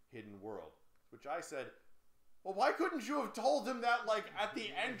hidden world. Which I said, well, why couldn't you have told him that, at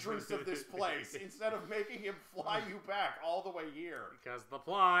the entrance of this place, instead of making him fly you back all the way here? Because the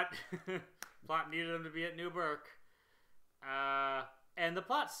plot needed him to be at New Berk. And the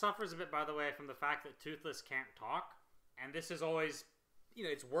plot suffers a bit, by the way, from the fact that Toothless can't talk. And this is always,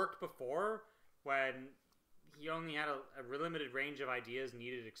 it's worked before when he only had a limited range of ideas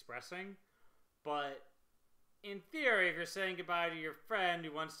needed expressing. But in theory, if you're saying goodbye to your friend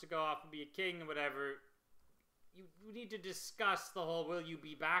who wants to go off and be a king or whatever, you need to discuss the whole, will you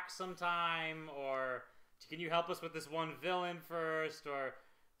be back sometime? Or can you help us with this one villain first? Or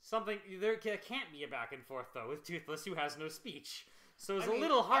something. There can't be a back and forth, though, with Toothless, who has no speech. So it's a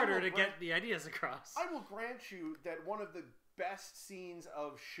little harder to get the ideas across. I will grant you that one of the best scenes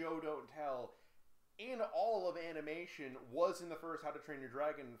of Show Don't Tell in all of animation was in the first How to Train Your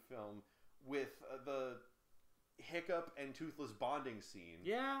Dragon film with the Hiccup and Toothless bonding scene.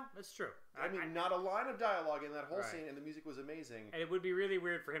 Yeah, that's true. I mean, not a line of dialogue in that whole scene, and the music was amazing. And it would be really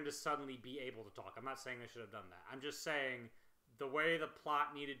weird for him to suddenly be able to talk. I'm not saying they should have done that. I'm just saying the way the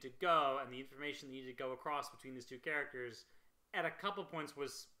plot needed to go and the information that needed to go across between these two characters at a couple points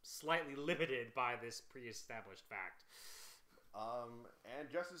was slightly limited by this pre-established fact. And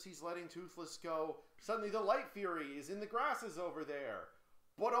just as he's letting Toothless go, suddenly the Light Fury is in the grasses over there.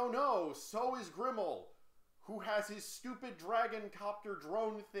 But oh no, so is Grimmel, who has his stupid dragon copter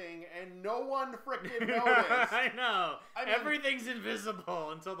drone thing, and no one frickin' noticed. I know. Everything's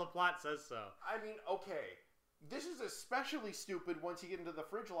invisible until the plot says so. I mean, okay. This is especially stupid once you get into the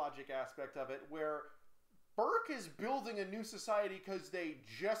fridge logic aspect of it, where Burke is building a new society because they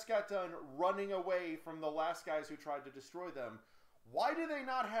just got done running away from the last guys who tried to destroy them. Why do they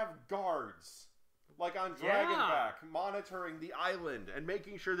not have guards, like on Dragonback, monitoring the island and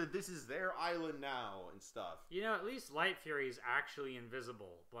making sure that this is their island now and stuff? You know, at least Light Fury is actually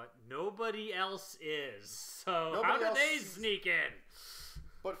invisible, but nobody else is. So how do they sneak in?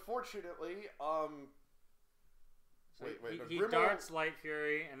 But fortunately, he darts Light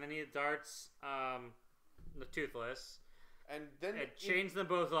Fury, and then he darts the Toothless, and then it chains them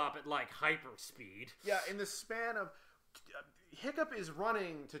both up at like hyper speed. Yeah, in the span of Hiccup is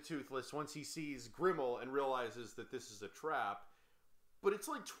running to Toothless once he sees Grimmel and realizes that this is a trap, but it's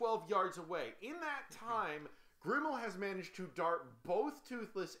like 12 yards away. In that time, Grimmel has managed to dart both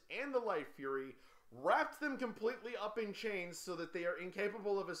Toothless and the Light Fury, wrapped them completely up in chains so that they are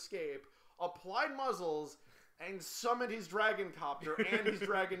incapable of escape, applied muzzles, and summoned his dragon copter and his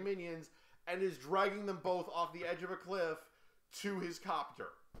dragon minions, and is dragging them both off the edge of a cliff to his copter.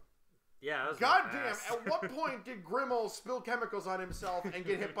 Yeah, goddamn! At what point did Grimmel spill chemicals on himself and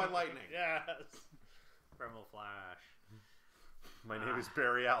get hit by lightning? Yes, Grimmel Flash. My name is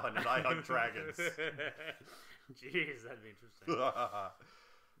Barry Allen, and I hunt dragons. Jeez, that'd be interesting.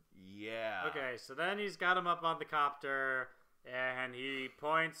 Yeah. Okay, so then he's got him up on the copter, and he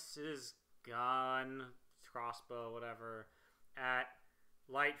points his gun, crossbow, whatever, at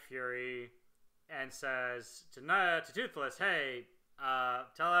Light Fury, and says to Toothless, "Hey,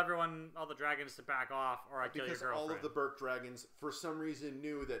 tell everyone, all the dragons, to back off, or I kill your girlfriend." Because all of the Burke dragons, for some reason,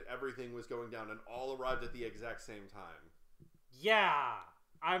 knew that everything was going down, and all arrived at the exact same time. Yeah,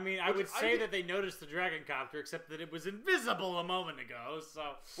 I mean, I would say that they noticed the dragon copter, except that it was invisible a moment ago.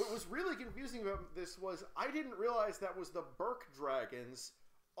 So what was really confusing about this was I didn't realize that was the Burke dragons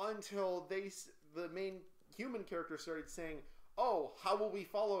until the main human character started saying, "Oh, how will we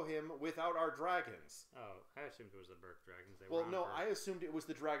follow him without our dragons?" Oh, I assumed it was the Burke dragons. I assumed it was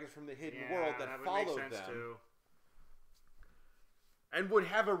the dragons from the hidden world that followed them. Too. And would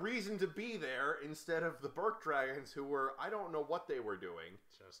have a reason to be there instead of the Burke dragons, who were, I don't know what they were doing.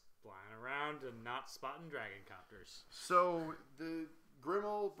 Just flying around and not spotting dragon copters. So the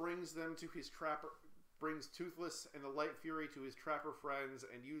Grimmel brings them to his trapper, brings Toothless and the Light Fury to his trapper friends,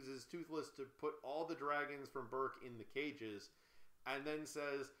 and uses Toothless to put all the dragons from Burke in the cages, and then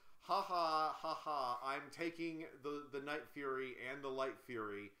says, "Ha ha, ha ha, I'm taking the Night Fury and the Light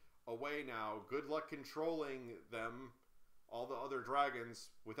Fury away now. Good luck controlling them, all the other dragons,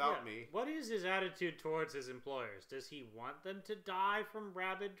 without me." What is his attitude towards his employers? Does he want them to die from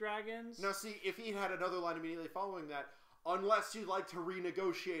rabid dragons? Now see, if he had another line immediately following that, "Unless you'd like to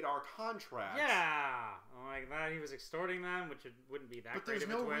renegotiate our contract." Yeah, like that he was extorting them, which wouldn't be that. But there's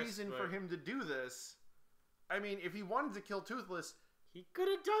no reason for him to do this. I mean, if he wanted to kill Toothless, he could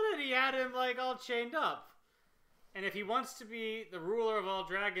have done it. He had him like all chained up. And if he wants to be the ruler of all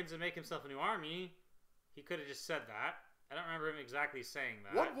dragons and make himself a new army, he could have just said that. I don't remember him exactly saying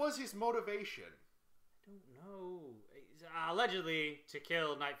that. What was his motivation? I don't know. Allegedly to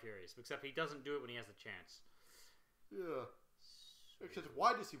kill Night Furies, except he doesn't do it when he has the chance. Yeah. Because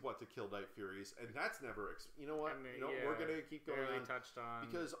why does he want to kill Night Furies? And that's never... You know what? We're going to keep going on. Touched on.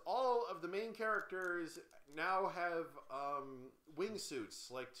 Because all of the main characters now have wingsuits,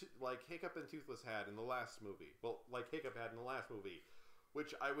 like Hiccup and Toothless had in the last movie. Well, like Hiccup had in the last movie.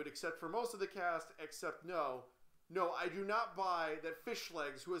 Which I would accept for most of the cast, except no, I do not buy that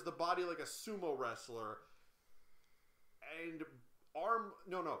Fishlegs, who has the body like a sumo wrestler, and arm.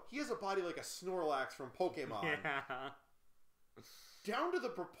 No. He has a body like a Snorlax from Pokemon. Yeah. Down to the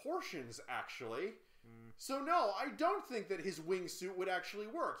proportions, actually. So no, I don't think that his wingsuit would actually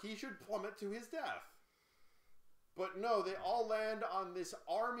work. He should plummet to his death. But no, they all land on this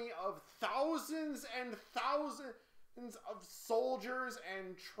army of thousands and thousands of soldiers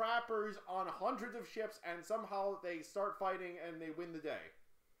and trappers on hundreds of ships, and somehow they start fighting and they win the day.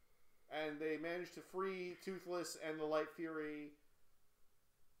 And they manage to free Toothless and the Light Fury.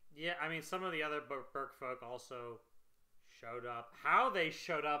 Yeah, I mean, some of the other Berkfolk also showed up. How they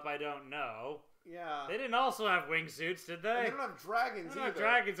showed up, I don't know. Yeah. They didn't also have wingsuits, did they? And they don't have dragons They don't have either.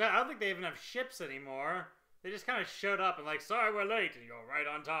 dragons. I don't think they even have ships anymore. They just kind of showed up and like, sorry we're late, and you go right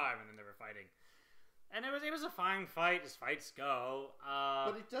on time, and then they were fighting. And it was a fine fight, as fights go.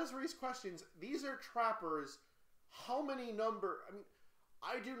 But it does raise questions. These are trappers. How many number... I mean,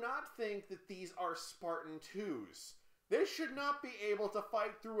 I do not think that these are Spartan 2s. They should not be able to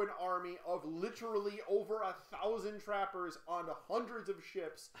fight through an army of literally over 1,000 trappers on hundreds of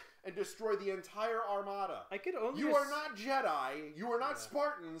ships and destroy the entire armada. I could only... You are not Jedi. You are not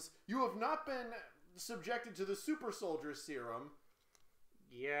Spartans. You have not been subjected to the super soldier serum.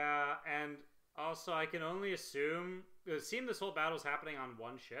 Yeah, and also I can only assume... It seemed this whole battle was happening on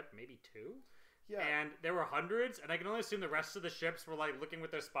one ship, maybe two? Yeah. And there were hundreds, and I can only assume the rest of the ships were like looking with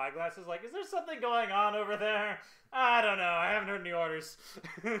their spyglasses like, is there something going on over there? I don't know. I haven't heard any orders.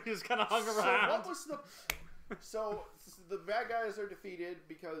 Just kind of hung around. So what was the... So the bad guys are defeated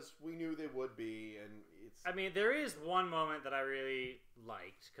because we knew they would be, and it's... I mean, there is one moment that I really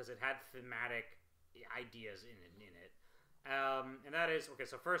liked because it had thematic ideas in it. And that is, okay,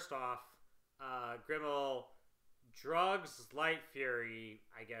 so first off, Grimmel drugs Light Fury,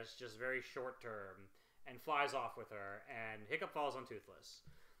 I guess, just very short term, and flies off with her, and Hiccup falls on Toothless.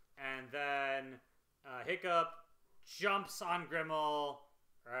 And then Hiccup jumps on Grimmel,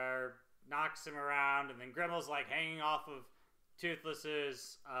 or knocks him around, and then Grimmel's like hanging off of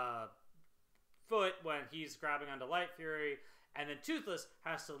Toothless's foot when he's grabbing onto Light Fury, and then Toothless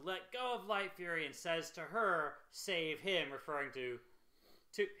has to let go of Light Fury and says to her, save him, referring to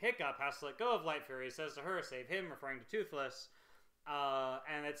Hiccup has to let go of Light Fury, says to her, save him, referring to Toothless.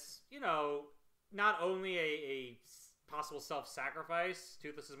 And it's, not only a possible self-sacrifice,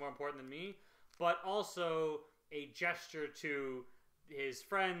 Toothless is more important than me, but also a gesture to his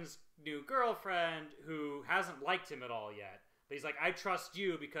friend's new girlfriend who hasn't liked him at all yet. But he's like, I trust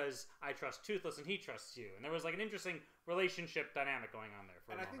you because I trust Toothless and he trusts you. And there was like an interesting relationship dynamic going on there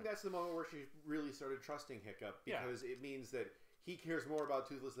for a moment. I think that's the moment where she really started trusting Hiccup because it means that he cares more about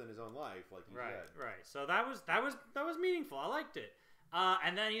Toothless than his own life, like you said. Right. So that was meaningful. I liked it.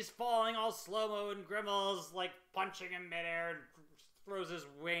 And then he's falling all slow-mo, and Grimmel's like punching him midair and throws his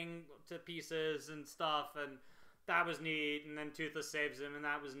wing to pieces and stuff, and that was neat. And then Toothless saves him, and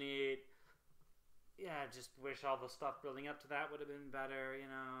that was neat. Yeah, I just wish all the stuff building up to that would have been better,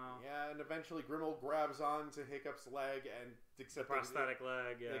 Yeah, and eventually Grimmel grabs onto Hiccup's leg, and the prosthetic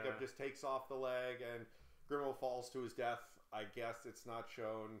leg. Yeah. Hiccup just takes off the leg, and Grimmel falls to his death. I guess it's not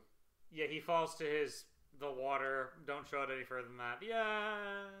shown. Yeah, he falls to the water. Don't show it any further than that.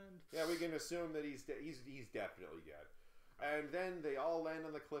 Yeah, we can assume that he's definitely dead. And then they all land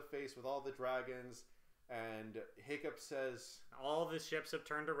on the cliff face with all the dragons, and Hiccup says... All the ships have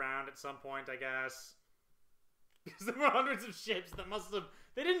turned around at some point, I guess. Because there were hundreds of ships that must have...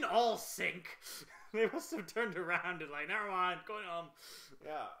 They didn't all sink. They must have turned around and like, never mind, going home.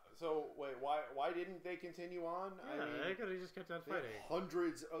 Yeah. So wait, why didn't they continue on? Yeah, they could have just kept on fighting.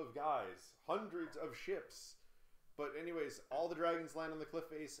 Hundreds of guys, hundreds of ships. But anyways, all the dragons land on the cliff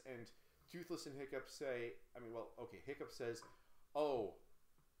face, and Toothless and Hiccup say, Hiccup says, "Oh,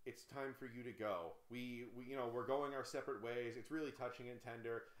 it's time for you to go. We're going our separate ways. It's really touching and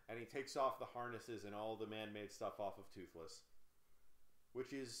tender." And he takes off the harnesses and all the man-made stuff off of Toothless,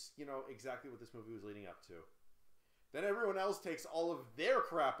 which is, exactly what this movie was leading up to. Then everyone else takes all of their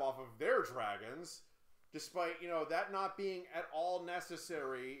crap off of their dragons, despite, that not being at all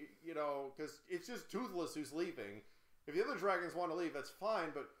necessary, because it's just Toothless who's leaving. If the other dragons want to leave, that's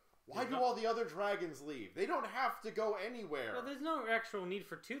fine, but why do all the other dragons leave? They don't have to go anywhere. Well, there's no actual need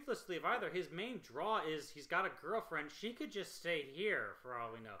for Toothless to leave either. His main draw is he's got a girlfriend. She could just stay here, for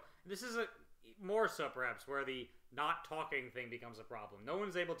all we know. This is more so, perhaps, where the not talking thing becomes a problem. No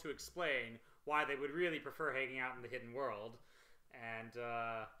one's able to explain why they would really prefer hanging out in the hidden world. And,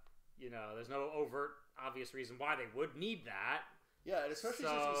 there's no overt, obvious reason why they would need that. Yeah, and especially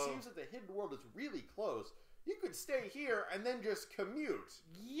since it seems that the hidden world is really close. You could stay here and then just commute.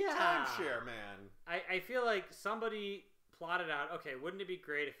 Yeah. Timeshare, man. I feel like somebody plotted out, okay, wouldn't it be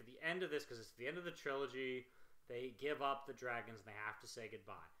great if at the end of this, because it's the end of the trilogy, they give up the dragons and they have to say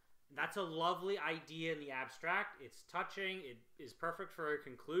goodbye. That's a lovely idea in the abstract. It's touching. It is perfect for a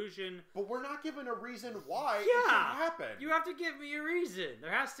conclusion. But we're not given a reason why it should happen. You have to give me a reason.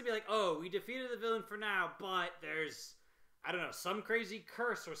 There has to be like, oh, we defeated the villain for now, but there's, I don't know, some crazy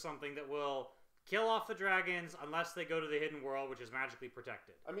curse or something that will kill off the dragons unless they go to the hidden world, which is magically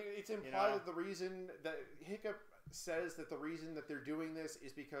protected. I mean, it's implied that the reason that Hiccup says that the reason that they're doing this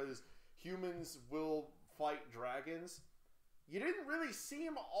is because humans will fight dragons. You didn't really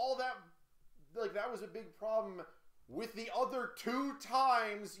seem all that like that was a big problem with the other 2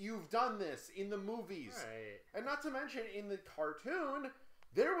 times you've done this in the movies. Right. And not to mention in the cartoon,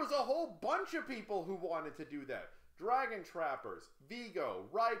 there was a whole bunch of people who wanted to do that. Dragon Trappers, Vigo,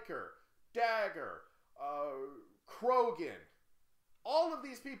 Riker, Dagger, Krogan. All of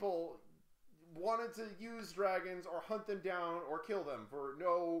these people wanted to use dragons or hunt them down or kill them for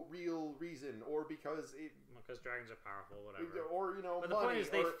no real reason or because dragons are powerful, whatever. Or, but the point is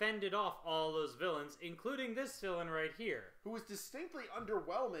they fended off all those villains, including this villain right here. Who was distinctly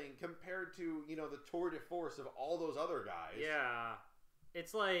underwhelming compared to, the tour de force of all those other guys. Yeah.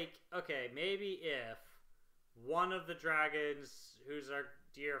 It's like, okay, maybe if one of the dragons, who's our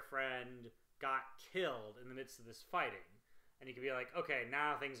dear friend, got killed in the midst of this fighting, and you could be like, okay,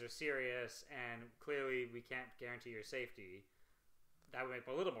 now things are serious, and clearly we can't guarantee your safety, that would make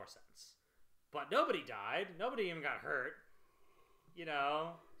a little more sense. But nobody died. Nobody even got hurt.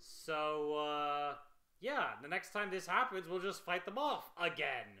 So, yeah, the next time this happens, we'll just fight them off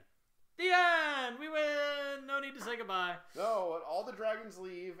again. The end! We win! No need to say goodbye. No, all the dragons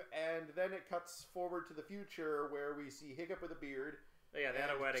leave, and then it cuts forward to the future where we see Hiccup with a beard. Oh, yeah, they had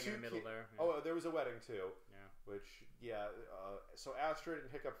a wedding in the middle there. Yeah. Oh, there was a wedding, too. Yeah. So Astrid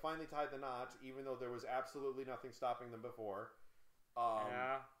and Hiccup finally tied the knot, even though there was absolutely nothing stopping them before.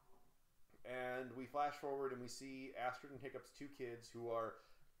 Yeah. And we flash forward and we see Astrid and Hiccup's 2 kids who are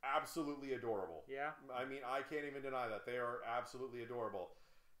absolutely adorable. Yeah. I mean, I can't even deny that. They are absolutely adorable.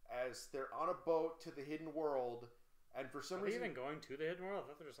 As they're on a boat to the hidden world, and for some reason... Are they even going to the hidden world? I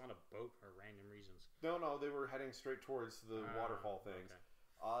thought they were just on a boat for random reasons. No, they were heading straight towards the waterfall things. Okay.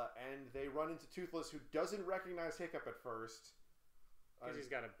 And they run into Toothless, who doesn't recognize Hiccup at first. Because he's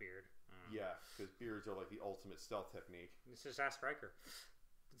got a beard. Yeah, because beards are like the ultimate stealth technique. It's just ask Riker.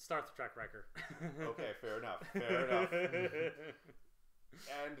 Star Trek Riker. Okay, fair enough.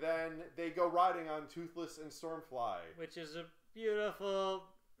 And then they go riding on Toothless and Stormfly. Which is a beautiful,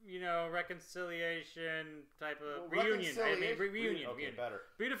 reconciliation type of reunion. Reunion. Okay, better.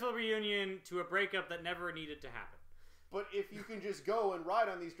 Beautiful reunion to a breakup that never needed to happen. But if you can just go and ride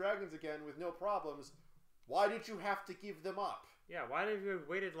on these dragons again with no problems, why did you have to give them up? Yeah, why did you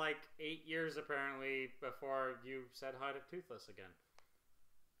waited like 8 years apparently before you said hi to Toothless again?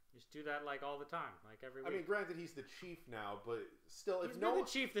 Just do that like all the time, like every week. I mean, granted, he's the chief now, but still, he's been the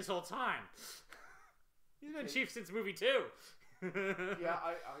chief this whole time. He's been chief since movie 2. Yeah,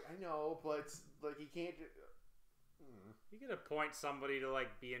 I know, but like he can't. You could appoint somebody to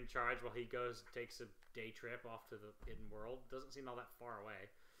like be in charge while he takes a day trip off to the hidden world. Doesn't seem all that far away.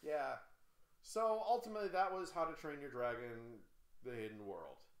 Yeah. So ultimately, that was How to Train Your Dragon: The Hidden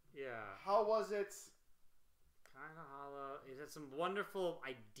World. Yeah. How was it? Kind of hollow. It had some wonderful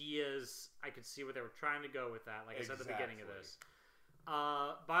ideas. I could see where they were trying to go with that. Like I said at the beginning of this.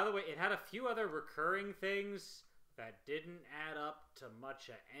 By the way, it had a few other recurring things that didn't add up to much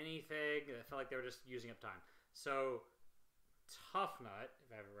of anything. I felt like they were just using up time. So, Tough Nut,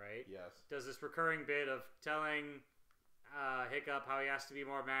 if I have it right, does this recurring bit of telling Hiccup how he has to be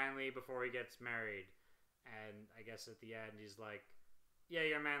more manly before he gets married. And I guess at the end he's like, yeah,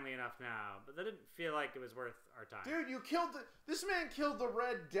 you're manly enough now. But that didn't feel like it was worth our time. Dude, this man killed the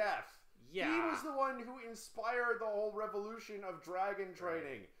Red Death. Yeah. He was the one who inspired the whole revolution of dragon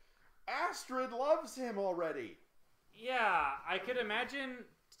training. Astrid loves him already. Yeah, I could imagine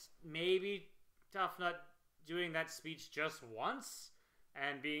maybe Tough Nut doing that speech just once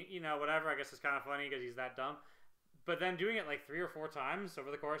and being, whatever. I guess it's kind of funny because he's that dumb. But then doing it like 3 or 4 times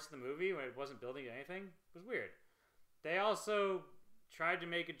over the course of the movie when it wasn't building to anything was weird. They also tried to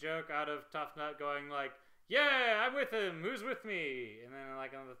make a joke out of Tough Nut going like, yeah, I'm with him. Who's with me? And then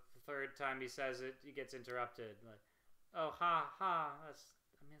like on the 3rd time he says it, he gets interrupted. Like, oh, ha, ha.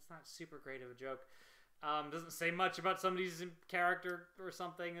 It's not super great of a joke. Doesn't say much about somebody's character or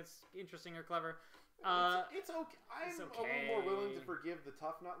something that's interesting or clever. It's okay. I'm a little more willing to forgive the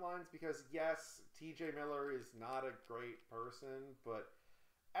Tough Nut lines because, yes, T.J. Miller is not a great person, but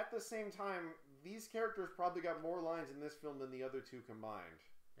at the same time, these characters probably got more lines in this film than the other 2 combined.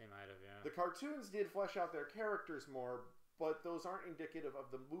 They might have, yeah. The cartoons did flesh out their characters more, but those aren't indicative of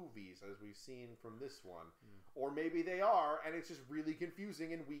the movies, as we've seen from this one. Or maybe they are, and it's just really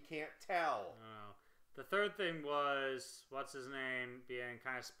confusing and we can't tell. Oh. The third thing was, what's his name, being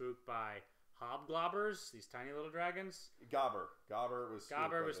kind of spooked by hobgoblers, these tiny little dragons. Gobber was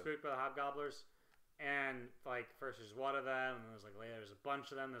spooked by the hobgoblers. And, like, first there's one of them, and there's, like, later there's a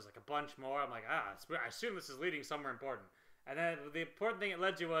bunch of them, there's, like, a bunch more. I'm like, I assume this is leading somewhere important. And then the important thing it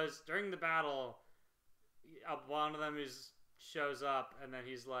led to was, during the battle, one of them shows up, and then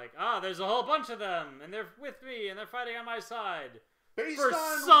he's like, there's a whole bunch of them, and they're with me, and they're fighting on my side. For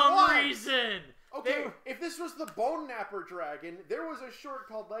some reason! Okay, if this was the Bone Napper Dragon, there was a short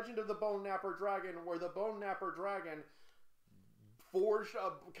called Legend of the Bone Napper Dragon, where the Bone Napper Dragon forged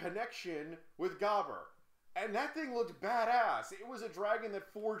a connection with Gobber. And that thing looked badass. It was a dragon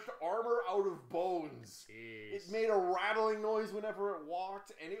that forged armor out of bones. Jeez. It made a rattling noise whenever it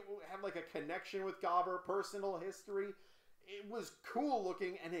walked, and it had like a connection with Gobber, personal history. It was cool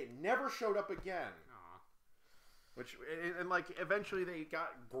looking, and it never showed up again. Aw. Which, and like, eventually they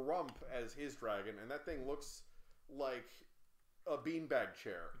got Grump as his dragon, and that thing looks like a beanbag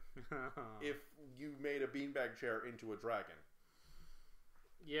chair. If you made a beanbag chair into a dragon.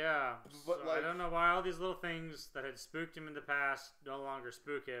 Yeah, but so like, I don't know why all these little things that had spooked him in the past no longer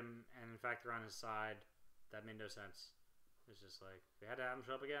spook him, and in fact they're on his side. That made no sense. It's just like, we had to have him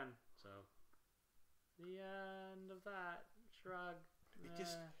show up again, so... The end of that. Shrug.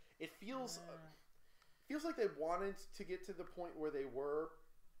 It feels like they wanted to get to the point where they were,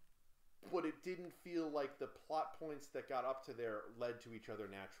 but it didn't feel like the plot points that got up to there led to each other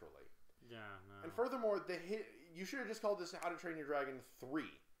naturally. Yeah, no. And furthermore, you should have just called this How to Train Your Dragon 3.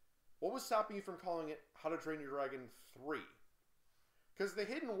 What was stopping you from calling it How to Train Your Dragon 3? Because the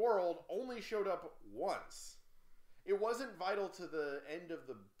Hidden World only showed up once. It wasn't vital to the end of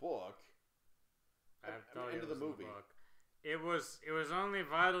the book. End of the movie. It was only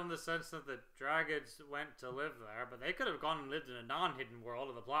vital in the sense that the dragons went to live there, but they could have gone and lived in a non-hidden world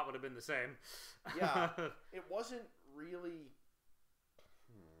and the plot would have been the same. Yeah, it wasn't really...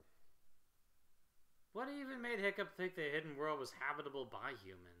 What even made Hiccup think the hidden world was habitable by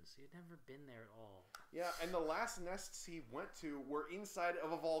humans? He'd never been there at all. Yeah, and the last nests he went to were inside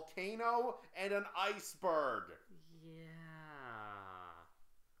of a volcano and an iceberg. Yeah.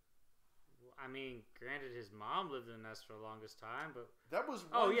 I mean, granted, his mom lived in a nest for the longest time, but... That was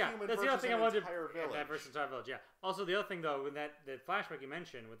one human that's versus the other thing an I wanted entire village. That versus entire village, yeah. Also, the other thing, though, with that flashback you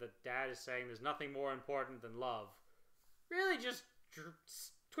mentioned, with the dad is saying there's nothing more important than love, really just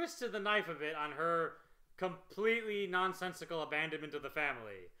twisted the knife a bit on her completely nonsensical abandonment of the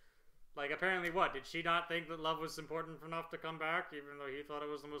family. Like, apparently, what? Did she not think that love was important enough to come back, even though he thought it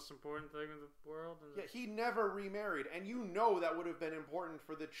was the most important thing in the world? Yeah, he never remarried, and you know that would have been important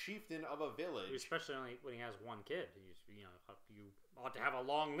for the chieftain of a village. Especially when he has one kid. You ought to have a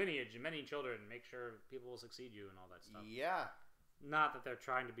long lineage and many children, and make sure people will succeed you and all that stuff. Yeah. Not that they're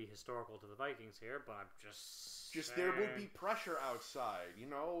trying to be historical to the Vikings here, but I'm just saying. There would be pressure outside, you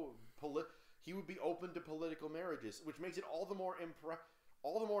know. He would be open to political marriages, which makes it all the more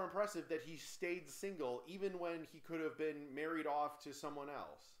impressive that he stayed single, even when he could have been married off to someone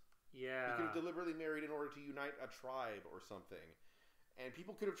else. Yeah. He could have deliberately married in order to unite a tribe or something. And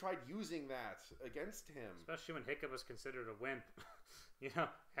people could have tried using that against him. Especially when Hiccup was considered a wimp. Hey,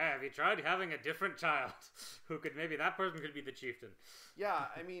 have you tried having a different child? That person could be the chieftain. Yeah,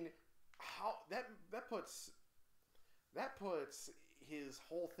 I mean, how that puts his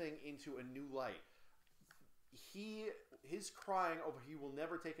whole thing into a new light. His crying over he will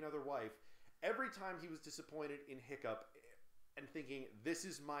never take another wife, every time he was disappointed in Hiccup and thinking, this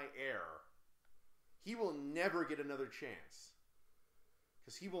is my heir, he will never get another chance.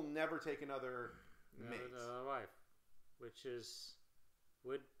 Because he will never take another mate. Another wife. Which is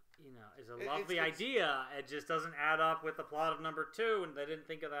a lovely idea. It just doesn't add up with the plot of number 2, and they didn't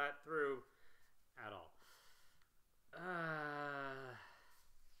think of that through at all.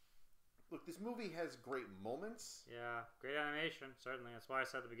 Look, this movie has great moments. Yeah, great animation, certainly. That's why I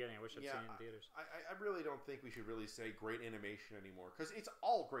said at the beginning, I wish I'd seen it in theaters. I really don't think we should really say great animation anymore, because it's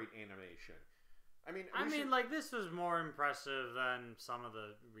all great animation. This was more impressive than some of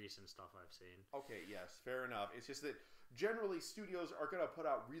the recent stuff I've seen. Okay, yes, fair enough. It's just that generally studios are going to put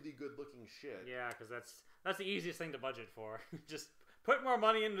out really good-looking shit. Yeah, because that's the easiest thing to budget for. Just put more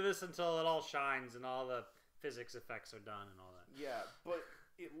money into this until it all shines and all the physics effects are done and all that. Yeah, but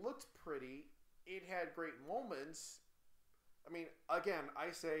it looked pretty. It had great moments. I mean, again,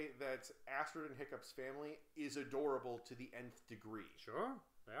 I say that Astrid and Hiccup's family is adorable to the nth degree. Sure,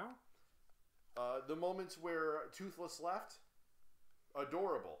 yeah. The moments where Toothless left,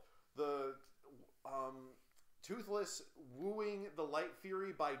 adorable. The Toothless wooing the Light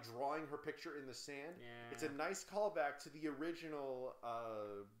Fury by drawing her picture in the sand. Yeah. It's a nice callback to the original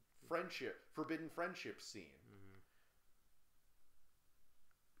Forbidden Friendship scene. Mm-hmm.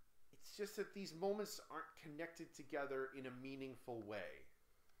 It's just that these moments aren't connected together in a meaningful way.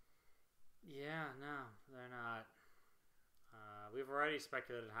 Yeah, no, they're not. We've already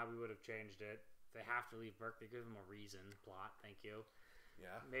speculated how we would have changed it. They have to leave Berkeley. Give them a reason. Plot. Thank you.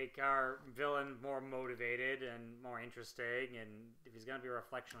 Yeah. Make our villain more motivated and more interesting. And if he's going to be a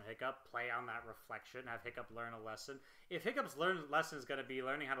reflection on Hiccup, play on that reflection. Have Hiccup learn a lesson. If Hiccup's lesson is going to be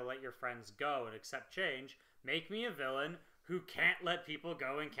learning how to let your friends go and accept change, make me a villain who can't let people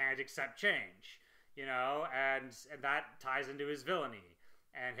go and can't accept change. You know, and that ties into his villainy.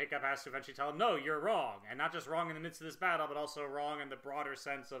 And Hiccup has to eventually tell him, no, you're wrong. And not just wrong in the midst of this battle, but also wrong in the broader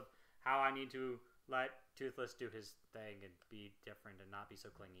sense of how I need to let Toothless do his thing and be different and not be so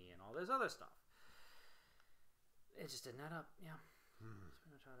clingy and all this other stuff. It just didn't add up. Yeah.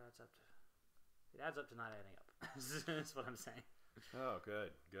 It adds up to not adding up. That's what I'm saying. Oh,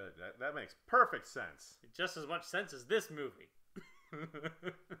 good. That makes perfect sense. Just as much sense as this movie.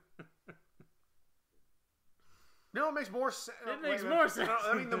 No, it makes more sense. It makes more sense.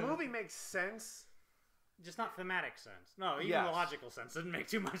 I mean, the movie makes sense. Just not thematic sense. No, even Yes. the logical sense didn't make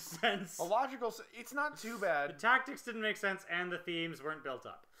too much sense. A logical... It's not too The bad. tactics didn't make sense, and the themes weren't built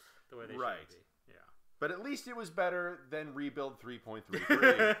up the way they Right. should be. Yeah. But at least it was better than Rebuild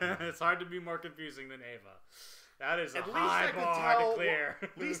 3.33. It's hard to be more confusing than Ava. That is At a least high I could bar tell. to clear.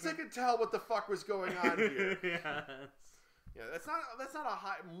 At least I could tell what the fuck was going on here. Yes. Yeah, that's not a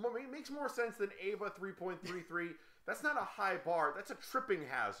high. It makes more sense than Ava 3.33. That's not a high bar. That's a tripping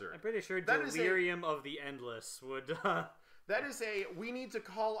hazard. I'm pretty sure That is Delirium of the Endless would... That is we need to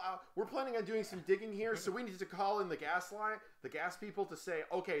call out. We're planning on doing some digging here, so we need to call in the gas people to say,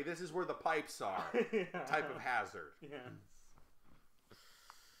 okay, this is where the pipes are. Type of hazard. Yes.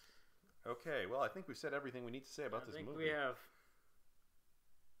 Okay, well, I think we've said everything we need to say about this I think movie. we have.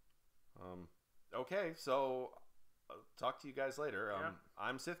 Okay, so talk to you guys later. Yeah.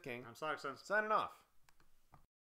 I'm Sith King. I'm Socksense. Signing off.